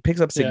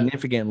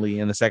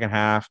significantly in the second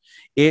half.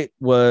 It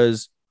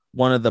was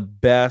one of the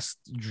best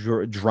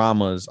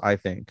dramas, I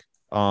think.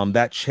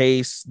 That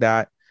chase,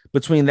 that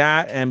between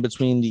that and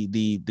between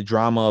the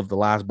drama of the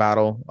last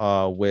battle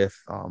with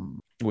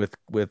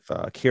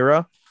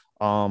Kira,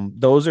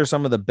 those are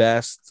some of the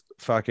best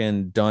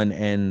fucking done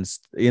ends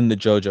in the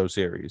JoJo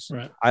series.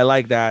 Right. I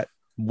like that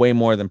way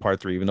more than part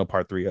 3, even though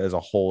part 3 as a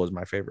whole is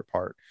my favorite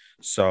part.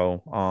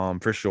 So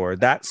for sure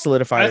that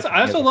solidifies.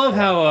 I also love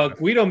how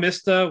Guido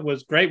Mista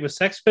was great with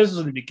Sex Pistols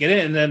in the beginning,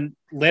 and then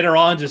later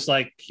on just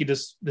like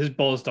his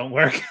bullets don't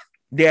work.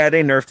 Yeah,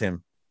 they nerfed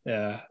him.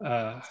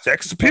 Yeah.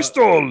 Sex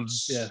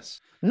Pistols. Yes.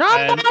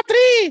 Number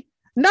 3.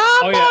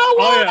 Number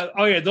 1.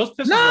 Oh yeah. Those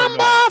pistols.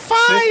 Number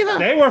 5.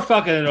 They were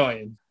fucking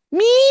annoying.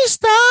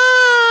 Mista.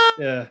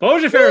 Yeah. What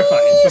was your favorite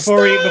fight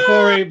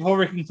before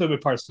we conclude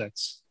with part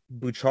 6?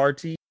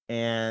 Bucciardi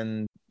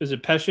and is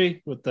it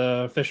Pesci with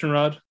the fishing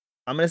rod?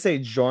 I'm gonna say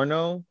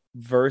Giorno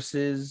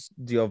versus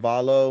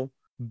Diavolo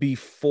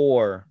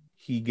before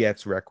he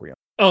gets Requiem.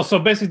 Oh, so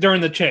basically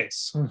during the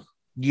chase.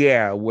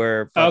 Yeah,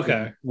 where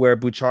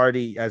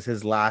Bucciardi as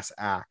his last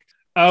act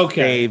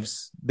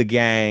saves the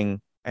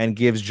gang and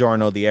gives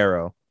Giorno the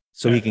arrow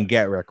so he can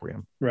get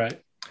Requiem. Right.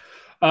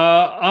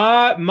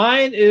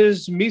 Mine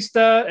is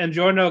Mista and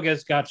Giorno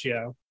against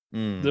Gaccio.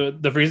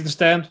 The freezing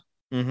stand.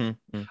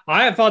 Mm-hmm.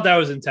 I thought that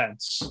was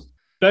intense,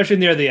 especially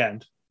near the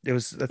end.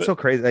 That's so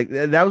crazy. Like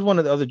that was one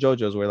of the other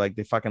JoJo's where like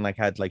they fucking like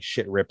had like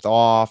shit ripped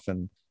off,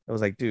 and it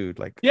was like, dude,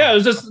 like it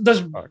was just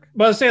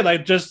but I say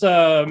like just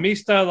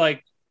Mista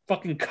like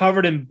fucking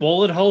covered in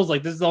bullet holes.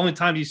 Like this is the only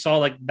time you saw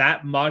like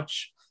that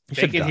much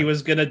thinking he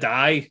was gonna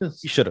die.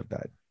 He should have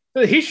died.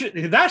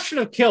 That should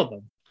have killed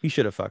him. He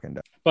should have fucking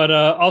died. But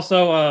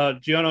also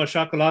Giorno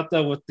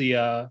Chocolata with the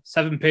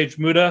 7-page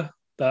Muda,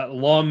 that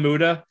long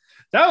Muda.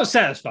 That was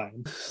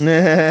satisfying.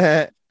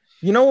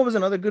 You know what was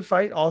another good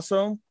fight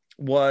also?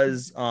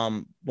 Was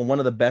one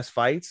of the best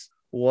fights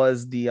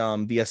was the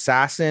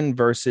assassin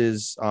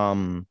versus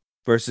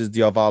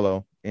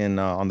Diavolo in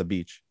on the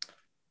beach.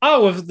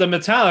 Oh, with the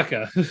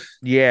Metallica.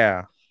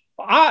 Yeah.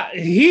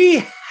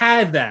 He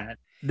had that.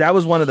 That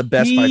was one of the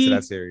best fights of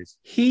that series.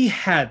 He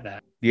had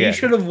that. Yeah. He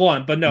should have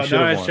won, but no,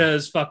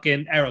 Narancia's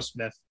fucking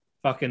Aerosmith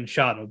fucking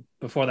shot him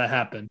before that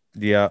happened.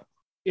 Yeah.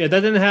 Yeah,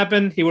 that didn't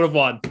happen. He would have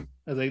won.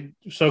 I think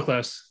so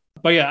close.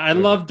 But yeah, I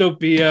love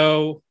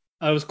Doppio.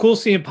 It was cool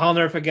seeing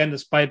Polnareff again,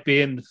 despite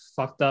being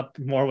fucked up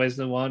in more ways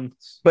than one.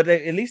 But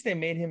at least they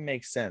made him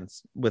make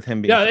sense with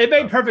him being. Yeah, it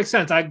made perfect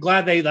sense. I'm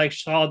glad they like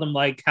saw them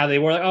like how they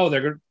were. Like, oh,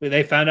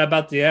 they found out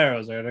about the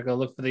arrows. They're gonna go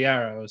look for the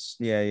arrows.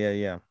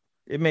 Yeah.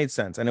 It made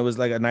sense, and it was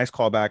like a nice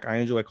callback. I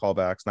enjoy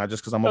callbacks, not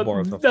just because I'm a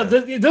Boruto fan.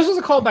 This was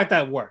a callback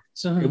that worked.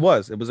 It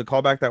was a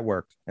callback that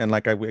worked, and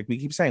like we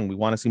keep saying, we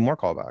want to see more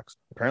callbacks.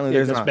 Apparently,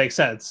 there's not. Makes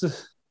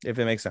sense. If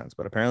it makes sense,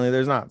 but apparently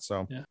there's not.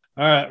 So yeah.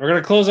 All right, we're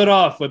gonna close it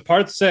off with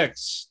part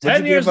 6.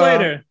 10 years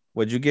later.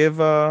 What'd you give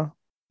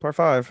part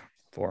 5?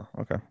 4.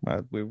 Okay,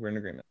 we were in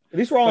agreement. At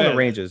least we're all in the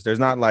ranges. There's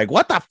not like,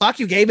 what the fuck,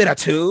 you gave it a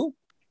 2?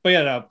 But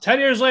yeah, no. 10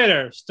 years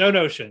later, Stone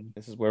Ocean.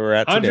 This is where we're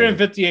at.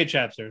 158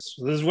 chapters.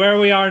 So this is where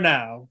we are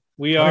now.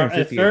 We are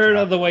a third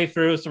of the way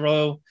through. So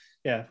we're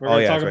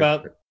gonna talk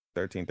about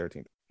 13.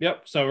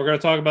 Yep. So we're gonna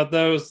talk about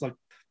those. But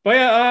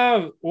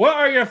yeah, what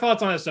are your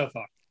thoughts on it so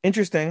far?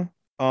 Interesting.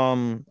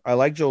 I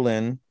like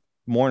Jolene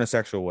more in a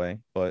sexual way,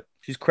 but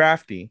she's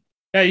crafty.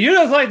 Yeah, you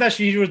just like that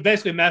she was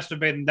basically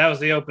masturbating. That was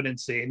the opening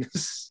scene.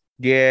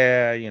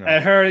 Yeah,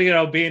 and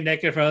her, being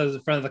naked in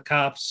front of the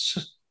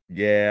cops.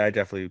 Yeah, I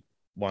definitely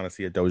want to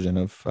see a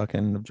doujin of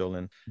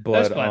Jolene. But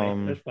that's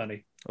funny. That's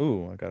funny.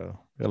 Ooh, I gotta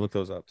look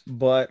those up.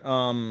 But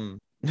I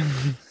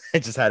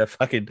just had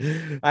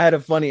I had a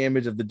funny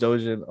image of the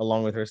doujin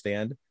along with her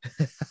stand.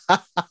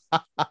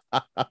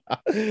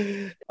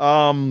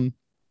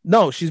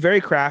 No, she's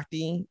very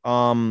crafty.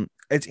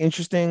 It's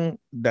interesting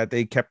that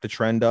they kept the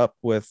trend up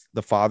with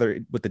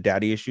the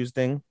daddy issues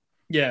thing.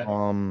 Yeah.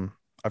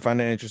 I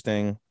find it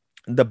interesting.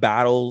 The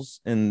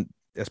battles, and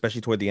especially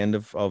toward the end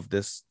of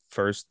this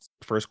first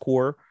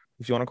core,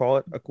 if you want to call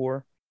it a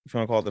core, if you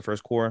want to call it the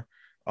first core,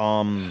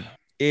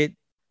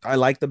 I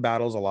like the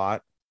battles a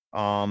lot.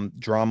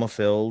 Drama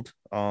filled.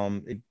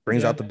 It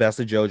brings out the best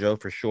of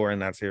JoJo for sure in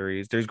that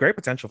series. There's great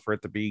potential for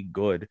it to be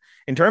good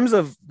in terms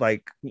of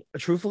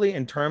truthfully,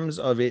 in terms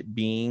of it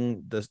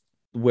being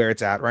where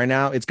it's at right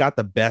now. It's got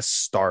the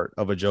best start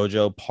of a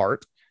JoJo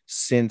part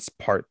since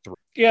part 3.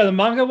 Yeah, the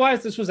manga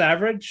wise, this was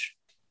average,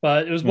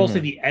 but it was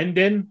mostly the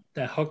ending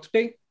that hooked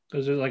me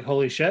because it was like,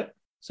 holy shit.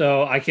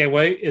 So I can't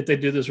wait if they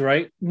do this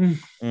right.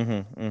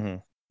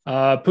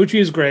 Pucci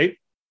is great.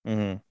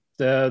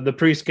 The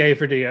priest gay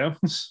for Dio.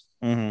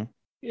 Yeah,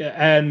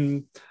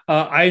 and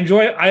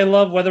I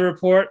love Weather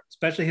Report,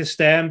 especially his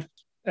stand.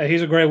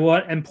 He's a great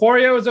one.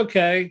 Emporio is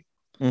okay.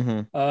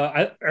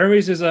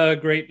 Hermes is a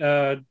great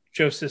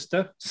Joe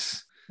sister.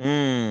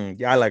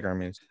 Yeah, I like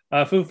Hermes.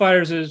 Foo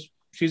Fighters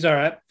she's all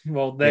right.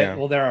 They're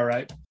all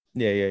right.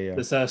 Yeah.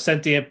 This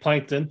sentient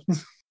plankton.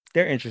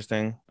 They're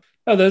interesting.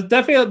 Oh, there's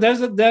definitely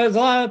there's a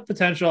lot of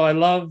potential. I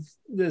love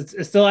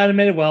it's still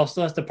animated well.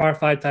 Still has the Part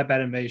 5 type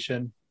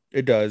animation.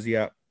 It does,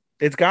 yeah.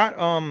 It's got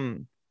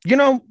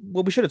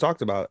what we should have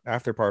talked about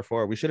after part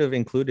 4. We should have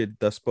included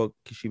the Spoke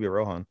Kishibe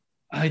Rohan.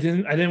 I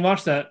didn't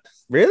watch that.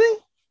 Really?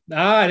 No,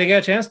 I didn't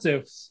get a chance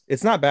to.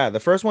 It's not bad. The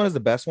first one is the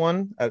best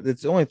one.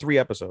 It's only 3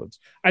 episodes.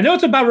 I know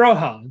it's about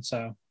Rohan,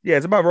 so yeah,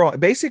 it's about Rohan.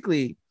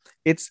 Basically,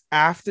 it's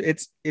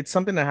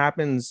something that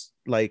happens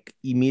like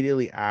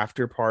immediately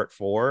after part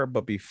 4,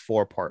 but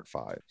before part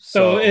 5.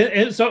 So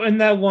in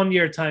that 1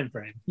 year time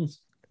frame.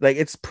 Like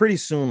it's pretty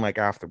soon, like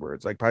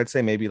afterwards. Like I'd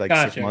say maybe like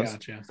 6 months.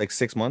 Gotcha. Like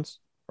 6 months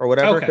or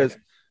whatever. Because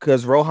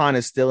Okay. Rohan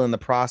is still in the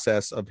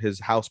process of his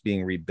house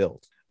being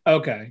rebuilt.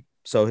 Okay.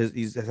 So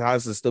his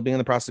house is still being in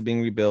the process of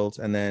being rebuilt,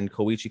 and then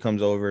Koichi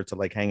comes over to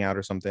like hang out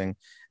or something,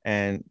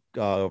 and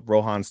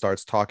Rohan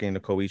starts talking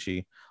to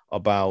Koichi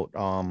about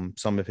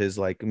some of his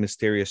like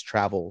mysterious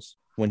travels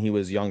when he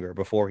was younger,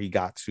 before he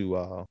got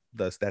to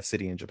that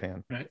city in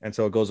Japan. Right. And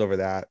so it goes over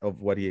that of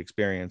what he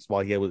experienced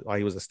while he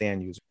was a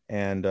stand user.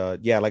 And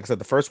yeah, like I said,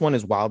 the first one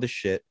is wild as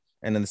shit,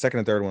 and then the second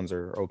and third ones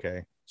are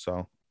okay.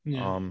 So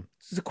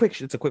it's a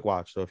quick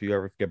watch. So if you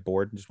ever get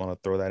bored and just want to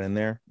throw that in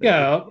there,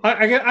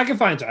 I can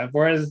find time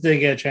for it. I just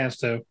didn't get a chance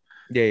to.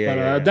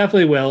 Yeah.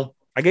 Definitely will.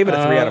 I gave it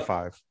a 3 out of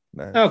 5.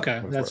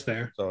 Okay, that's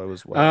fair. So it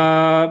was.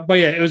 But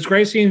yeah, it was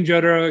great seeing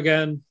Jotaro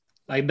again.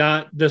 Like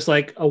not just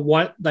like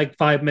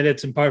 5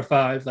 minutes in part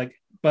 5,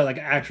 but like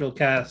actual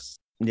cast.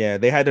 Yeah,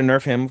 they had to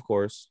nerf him, of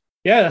course.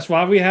 Yeah, that's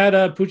why we had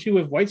Pucci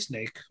with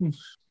Whitesnake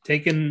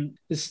taking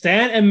his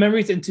stand and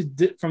memories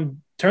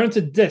from turn to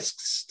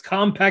discs,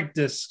 compact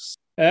discs.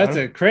 That's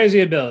a crazy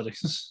ability.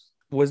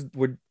 Were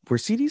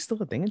CDs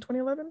still a thing in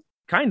 2011?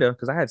 Kinda,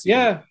 because I had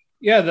CDs.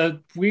 Yeah.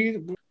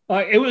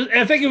 It was.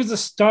 I think it was the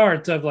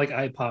start of like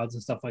iPods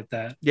and stuff like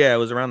that. Yeah, it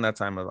was around that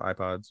time of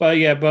iPods. But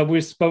it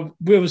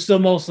was still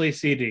mostly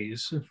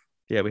CDs.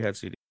 Yeah, we had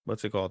CDs.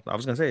 What's it called? I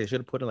was gonna say they should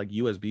have put in like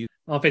USB.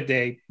 I don't think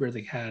they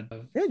really had.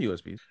 They had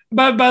USBs,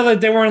 but like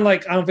they weren't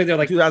like. I don't think they were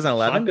like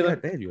 2011. They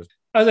had USB.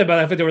 I was like, but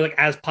I think they were like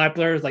as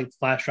popular as like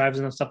flash drives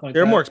and stuff like that.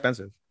 They're more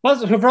expensive.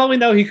 Plus, for all we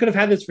know, he could have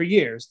had this for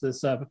years.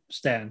 This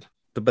stand.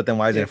 But then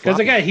why is it? Because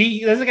again,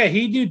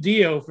 he knew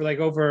Dio for like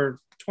over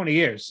 20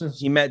 years.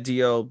 He met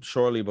Dio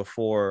shortly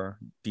before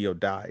Dio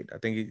died. I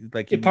think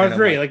in part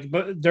 3,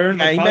 but during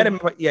he met him.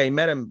 Yeah, he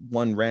met him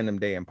one random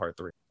day in part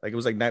 3. Like it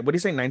was like what do you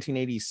say,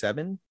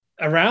 1987?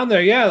 Around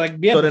there, yeah.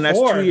 So then that's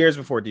 2 years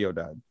before Dio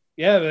died.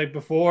 Yeah, like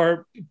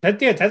before,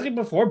 technically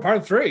before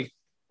part 3.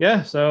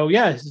 Yeah, so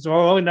yeah, so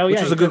all we know, Which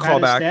was a good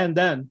callback. Stand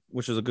then,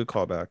 which was a good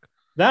callback.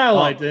 That I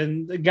liked,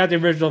 and got the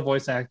original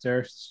voice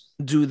actors.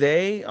 Do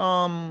they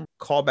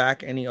call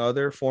back any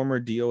other former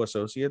Dio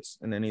associates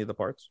in any of the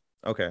parts?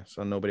 Okay,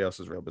 so nobody else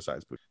is real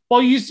besides Boo.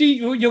 Well, you see,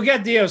 you'll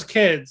get Dio's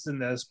kids in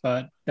this,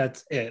 but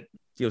that's it.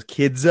 Dio's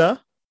kids. Oh,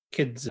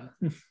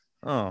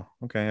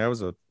 okay. That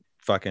was a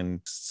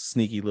fucking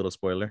sneaky little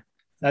spoiler.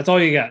 That's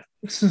all you got.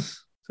 It's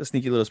a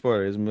sneaky little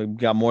spoiler. We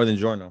got more than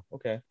Giorno.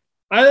 Okay.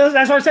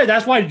 That's what I said.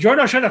 That's why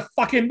Giorno should have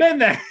fucking been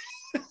there.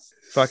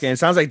 Fucking, it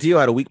sounds like Dio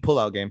had a weak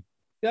pullout game.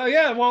 Oh,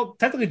 yeah. Well,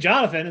 technically,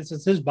 Jonathan,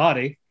 it's his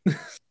body.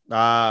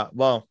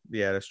 Well,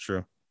 yeah, that's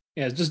true.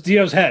 Yeah, it's just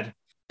Dio's head.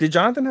 Did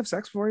Jonathan have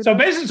sex before? So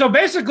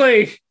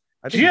basically,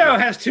 Dio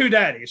has 2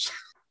 daddies.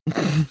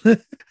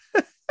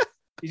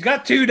 He's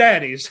got 2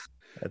 daddies.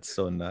 That's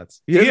so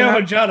nuts. Dio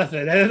and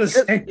Jonathan.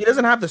 He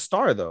doesn't have the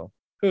star, though.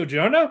 Who,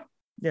 Giorno?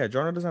 Yeah,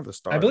 Giorno doesn't have the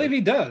star. I believe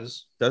he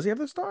does. Does he have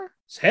the star?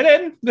 It's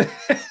hidden.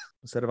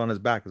 Instead of on his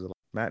back, is it?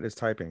 Matt is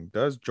typing.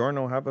 Does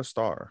Giorno have a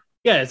star?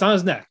 Yeah, it's on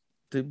his neck.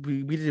 Did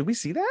we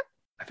see that?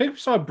 I think we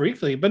saw it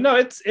briefly, but no,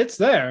 it's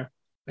there.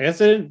 I guess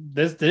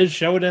this did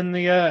show it in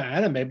the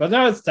anime, but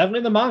no, it's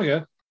definitely the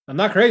manga. I'm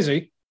not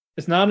crazy.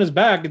 It's not on his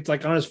back. It's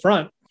like on his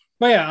front.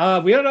 But yeah,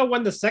 we don't know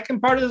when the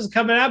second part of this is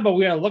coming out, but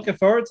we are looking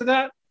forward to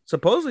that.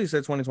 Supposedly, it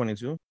said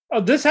 2022.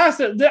 Oh, this has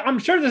to. I'm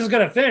sure this is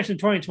going to finish in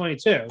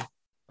 2022.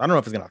 I don't know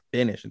if it's going to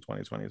finish in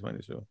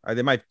 2022.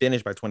 They might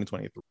finish by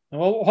 2023.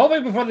 Well,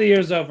 hopefully before the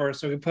year's over,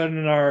 so we can put it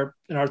in our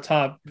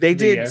top. They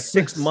did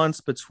 6 months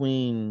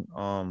between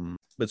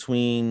what's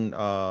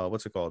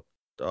it called?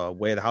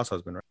 Way of the House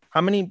Husband, right?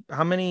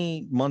 How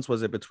many months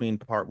was it between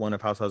part 1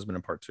 of House Husband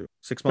and part 2?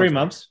 6 months. 3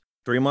 months.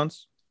 3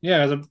 months.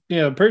 Yeah,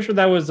 I'm pretty sure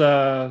that was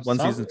one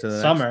season to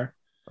the summer.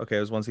 Next. Okay,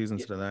 it was one season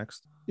to the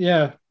next.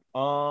 Yeah.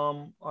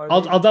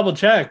 I'll double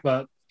check,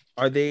 but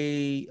are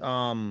they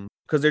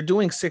because they're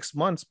doing 6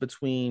 months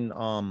between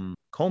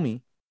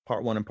Comey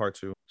part 1 and part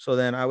 2. So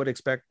then I would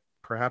expect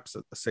perhaps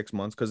 6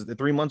 months, because the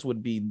 3 months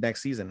would be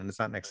next season, and it's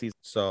not next season.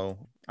 So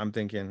I'm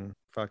thinking,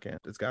 fucking,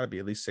 it's got to be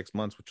at least 6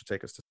 months, which will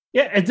take us to.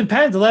 Yeah, it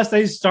depends. Unless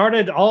they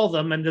started all of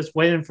them and just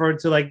waiting for it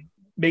to like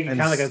make it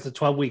kind of like it's a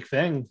 12-week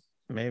thing.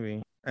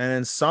 Maybe. And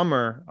in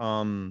summer,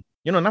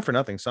 not for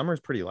nothing, summer is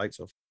pretty light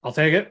so far. I'll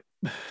take it.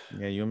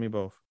 Yeah, you and me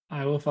both.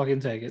 I will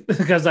fucking take it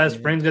because that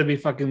spring's gonna be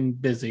fucking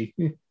busy.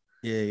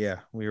 Yeah.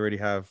 We already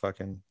have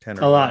fucking 10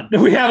 or a lot.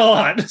 We have a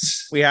lot.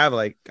 We have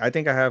I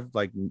think I have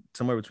like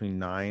somewhere between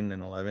 9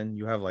 and 11.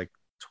 You have like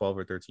 12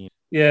 or 13.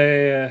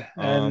 Yeah.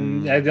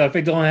 And I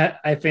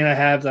think I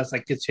have that's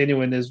like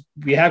continuing is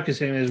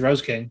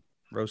Rose King.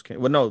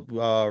 Well, no,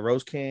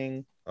 Rose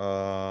King.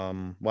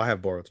 Well, I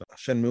have Boruto.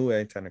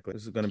 Shenmue, technically.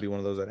 This is going to be one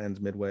of those that ends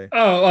midway.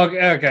 Oh,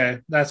 okay.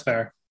 That's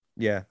fair.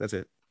 Yeah, that's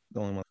it. The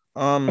only one.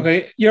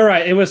 Okay, you're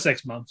right. It was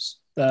 6 months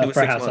for House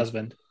months.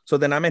 Husband. So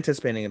then I'm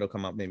anticipating it'll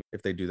come up maybe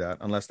if they do that,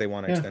 unless they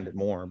want to extend it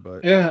more.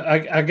 But yeah,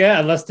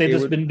 again, unless they've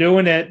just been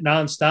doing it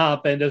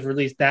nonstop and just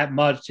released that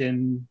much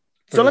in.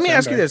 So let me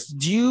ask you this: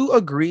 do you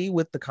agree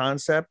with the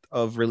concept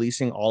of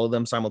releasing all of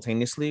them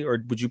simultaneously,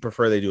 or would you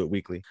prefer they do it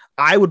weekly?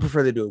 I would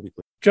prefer they do it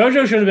weekly.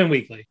 JoJo should have been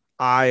weekly.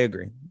 I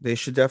agree. They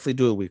should definitely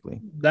do it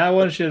weekly. That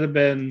one should have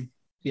been.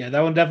 Yeah,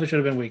 that one definitely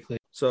should have been weekly.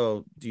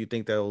 So do you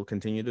think they'll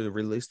continue to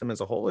release them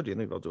as a whole, or do you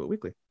think they'll do it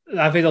weekly?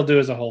 I think they'll do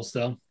it as a whole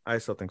still. I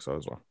still think so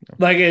as well. Yeah.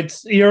 Like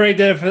you already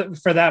did it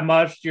for that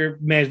much, you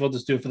may as well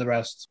just do it for the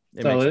rest.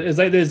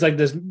 It's like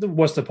this.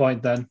 What's the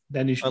point then?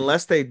 Then you should.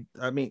 Unless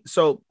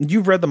so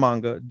you've read the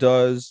manga.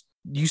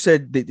 You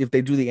said that if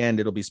they do the end,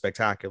 it'll be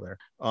spectacular.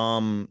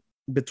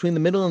 Between the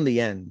middle and the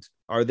end,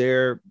 are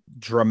there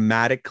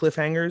dramatic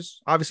cliffhangers?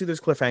 Obviously,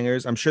 there's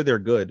cliffhangers. I'm sure they're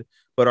good,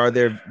 but are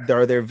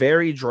there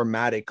very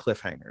dramatic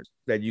cliffhangers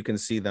that you can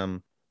see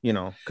them?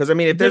 Because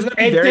if there's going to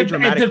be very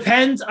dramatic, it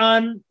depends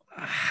on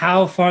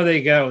how far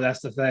they go.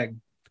 That's the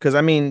thing. Because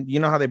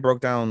how they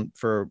broke down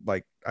for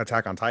like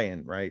Attack on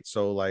Titan, right?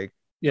 So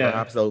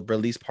perhaps they'll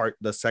release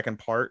the second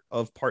part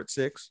of part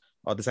 6.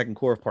 The second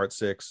core of part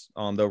 6,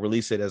 they'll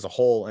release it as a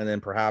whole, and then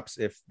perhaps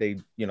if they,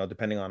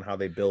 depending on how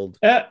they build,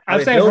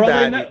 I'm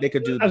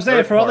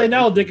saying for all they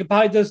know, they could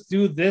probably just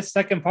do this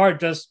second part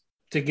just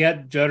to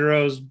get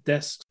Jotaro's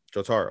disc.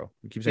 Jotaro,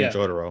 you keep saying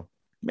Jotaro.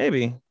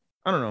 Maybe,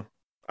 I don't know.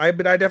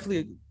 But I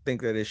definitely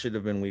think that it should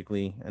have been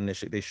weekly, and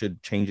they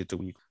should change it to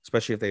week,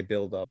 especially if they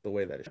build up the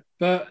way that it should.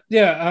 But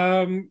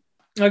yeah,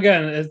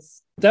 again,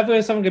 it's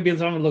definitely something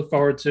to look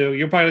forward to.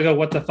 You're probably gonna go,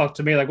 "What the fuck?"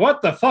 to me, like,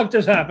 "What the fuck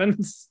just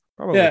happened?"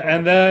 Probably.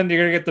 And then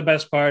you're gonna get the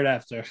best part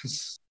after.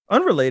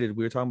 Unrelated,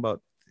 we were talking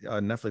about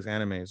Netflix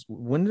animes.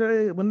 When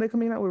are they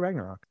coming out with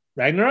Ragnarok?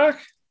 Ragnarok?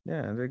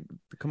 Yeah, they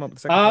come up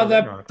with the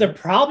second. They're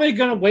probably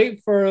gonna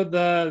wait for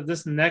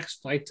this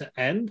next fight to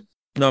end.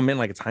 No, I meant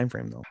like a time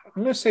frame though.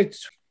 I'm gonna say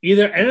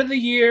either end of the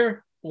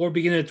year or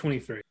beginning of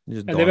 23.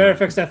 And they better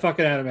fix that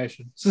fucking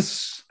animation.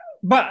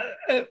 But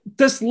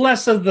just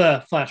less of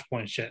the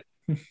Flashpoint shit.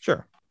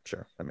 Sure,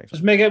 that makes sense.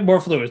 Just make it more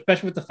fluid,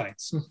 especially with the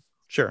fights.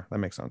 Sure, that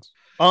makes sense.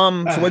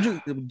 So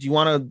do you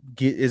want to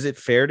get? Is it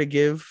fair to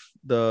give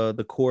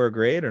the core a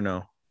grade or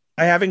no?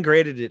 I haven't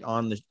graded it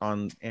on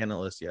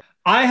Analyst yet.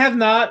 I have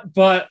not,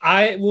 but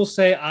I will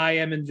say I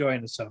am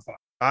enjoying it so far.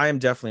 I am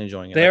definitely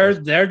enjoying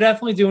it. They're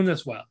definitely doing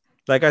this well.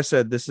 Like I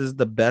said, this is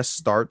the best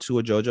start to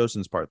a JoJo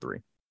since part 3,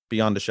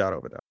 beyond a shadow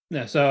of a doubt.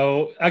 Yeah.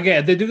 So again,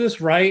 if they do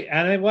this right,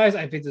 anime-wise,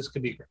 I think this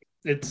could be great.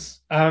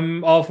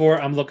 I'm all for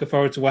it. I'm looking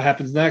forward to what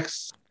happens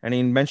next.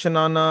 Any mention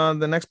on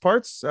the next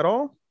parts at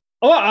all?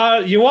 Oh,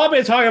 you want me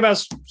to talk about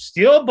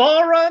Steel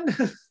Ball Run?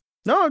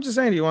 No, I'm just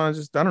saying. Do you want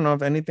to I don't know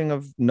if anything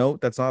of note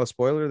that's not a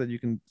spoiler that you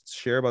can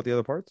share about the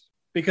other parts?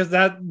 Because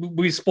that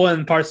we spoiled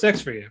in part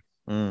 6 for you.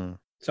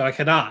 So I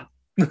cannot.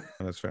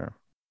 That's fair.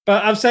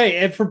 But I'm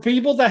saying, if for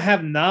people that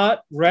have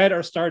not read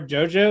or started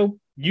JoJo,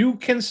 you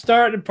can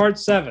start in part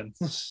 7.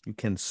 You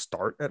can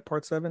start at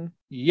part 7?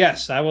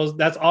 Yes, I will.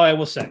 That's all I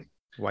will say.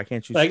 Why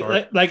can't you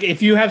start? Like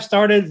if you have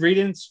started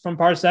readings from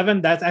part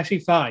 7, that's actually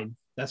fine.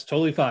 That's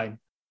totally fine.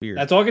 Weird.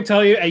 That's all I can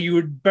tell you, and you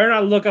would better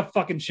not look up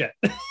fucking shit.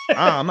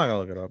 I'm not gonna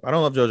look it up. I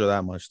don't love JoJo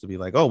that much to be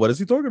like, oh, what is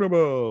he talking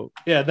about?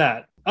 Yeah,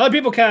 that. Other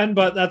people can,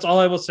 but that's all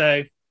I will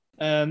say.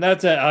 And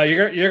that's it.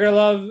 You're gonna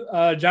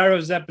love Gyro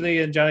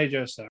Zeppeli and Johnny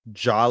Joestar.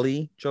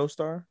 Jolly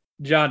Joestar?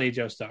 Johnny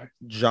Joestar.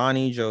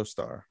 Johnny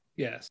Joestar.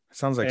 Yes.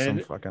 Sounds like some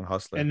fucking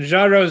hustler. And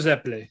Gyro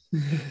Zeppeli.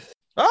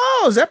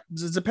 Oh,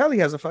 Zeppeli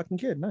has a fucking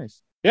kid.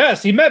 Nice.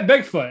 Yes, he met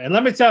Bigfoot, and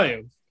let me tell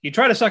you, he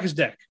tried to suck his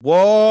dick.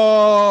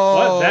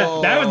 Whoa!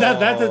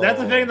 That's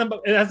the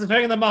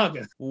thing in the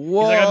manga.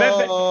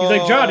 Whoa! He's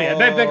like Johnny, I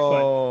met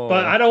Bigfoot,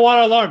 but I don't want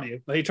to alarm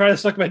you. But he tried to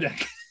suck my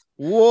dick.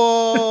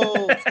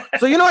 Whoa!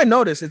 So I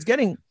noticed it's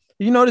getting.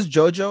 You notice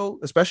JoJo,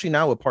 especially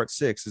now with part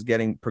 6, is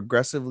getting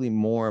progressively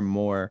more and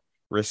more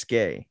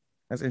risque.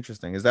 That's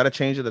interesting. Is that a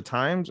change of the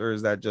times, or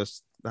is that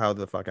just how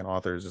the fucking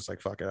author is just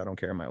like, fuck it, I don't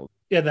care.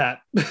 Yeah,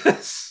 that.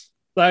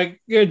 Like,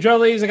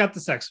 Jolie's, I got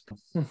the sex.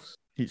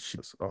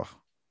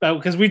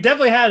 Because we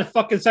definitely had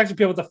fucking sex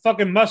appeal with the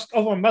fucking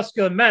over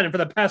muscular men for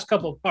the past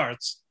couple of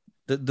parts.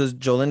 Does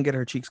Jolene get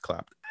her cheeks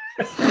clapped?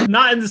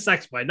 Not in the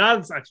sex way.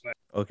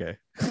 Okay.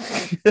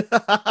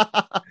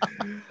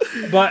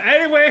 But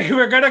anyway,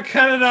 we're gonna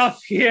cut it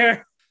off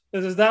here.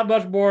 There's not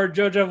much more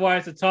JoJo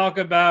wise to talk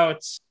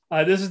about.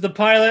 This is the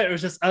pilot. It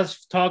was just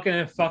us talking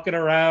and fucking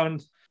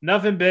around.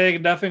 Nothing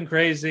big, nothing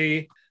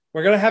crazy.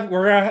 We're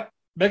gonna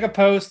make a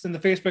post in the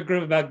Facebook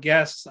group about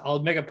guests. I'll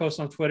make a post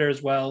on Twitter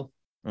as well.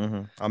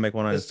 Mm-hmm. I'll make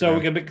one on Instagram. So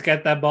we can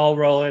get that ball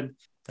rolling.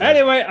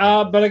 Anyway,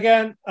 but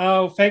again,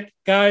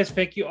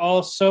 thank you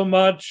all so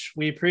much.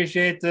 We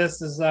appreciate this.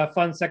 This is a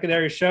fun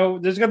secondary show.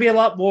 There's gonna be a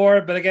lot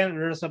more, but again,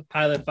 we're just a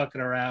pilot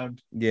fucking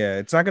around. Yeah,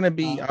 it's not gonna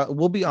be.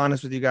 We'll be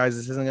honest with you guys.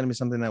 This isn't gonna be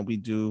something that we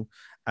do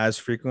as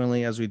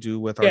frequently as we do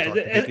with our.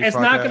 It's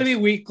not gonna be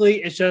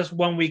weekly. It's just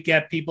when we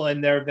get people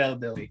in their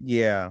availability.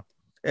 Yeah,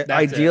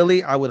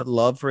 ideally, I would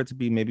love for it to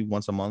be maybe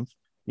once a month.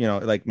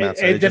 Like Matt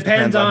said, it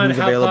depends on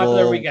how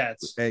popular we get.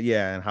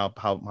 Yeah, and how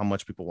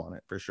much people want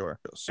it for sure.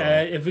 So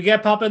if we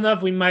get popular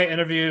enough, we might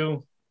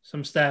interview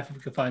some staff if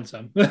we can find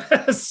some.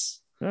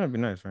 That'd be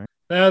nice, right?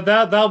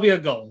 That'll be a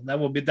goal. That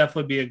will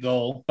definitely be a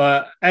goal.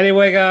 But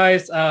anyway,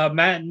 guys,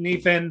 Matt and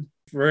Ethan,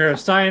 we're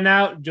signing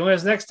out. Join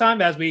us next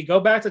time as we go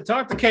back to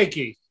talk to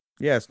Kēki.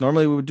 Yes,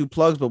 normally we would do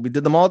plugs, but we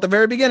did them all at the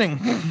very beginning.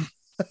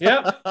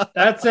 Yep,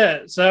 that's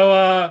it.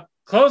 So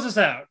close us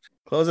out.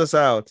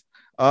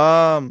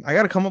 I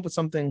gotta come up with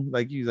something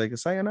like a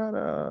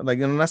sayonara,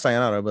 not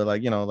sayonara, but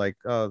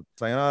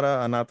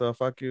sayonara, anata,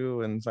 fuck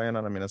you, and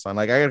sayonara minasan.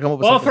 Like I gotta come up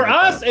with. Well, something for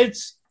us,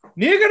 it's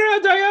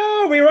nigeru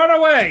dayo. We run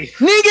away.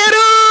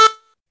 Nigeru.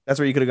 That's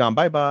where you could have gone.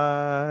 Bye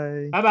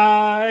bye. Bye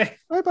bye.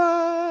 Bye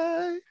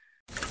bye.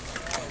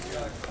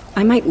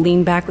 I might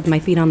lean back with my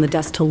feet on the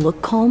desk to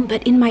look calm,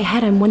 but in my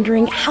head I'm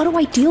wondering, how do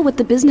I deal with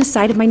the business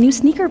side of my new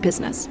sneaker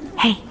business?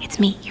 Hey, it's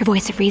me, your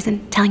voice of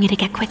reason, telling you to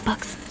get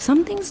QuickBooks.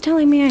 Something's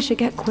telling me I should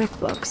get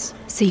QuickBooks.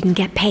 So you can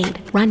get paid,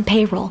 run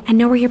payroll, and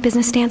know where your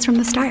business stands from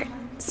the start.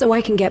 So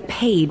I can get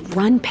paid,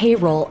 run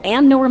payroll,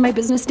 and know where my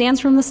business stands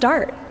from the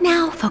start.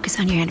 Now focus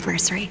on your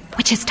anniversary,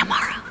 which is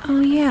tomorrow. Oh,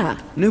 yeah.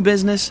 New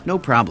business, no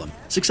problem.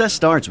 Success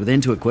starts with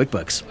Intuit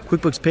QuickBooks.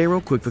 QuickBooks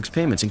Payroll, QuickBooks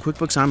Payments, and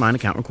QuickBooks Online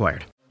account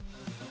required.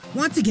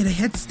 Want to get a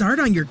head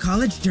start on your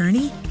college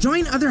journey?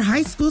 Join other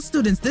high school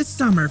students this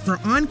summer for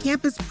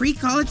on-campus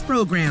pre-college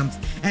programs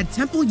at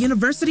Temple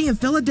University in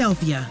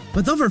Philadelphia.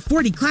 With over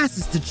 40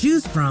 classes to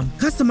choose from,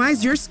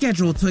 customize your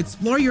schedule to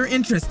explore your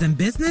interest in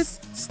business,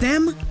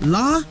 STEM,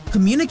 law,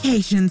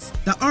 communications,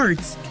 the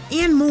arts,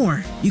 and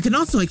more. You can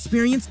also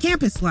experience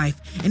campus life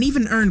and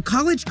even earn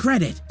college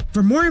credit.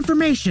 For more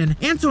information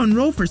and to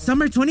enroll for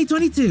summer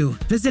 2022,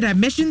 visit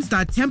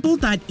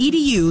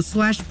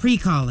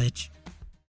admissions.temple.edu/precollege.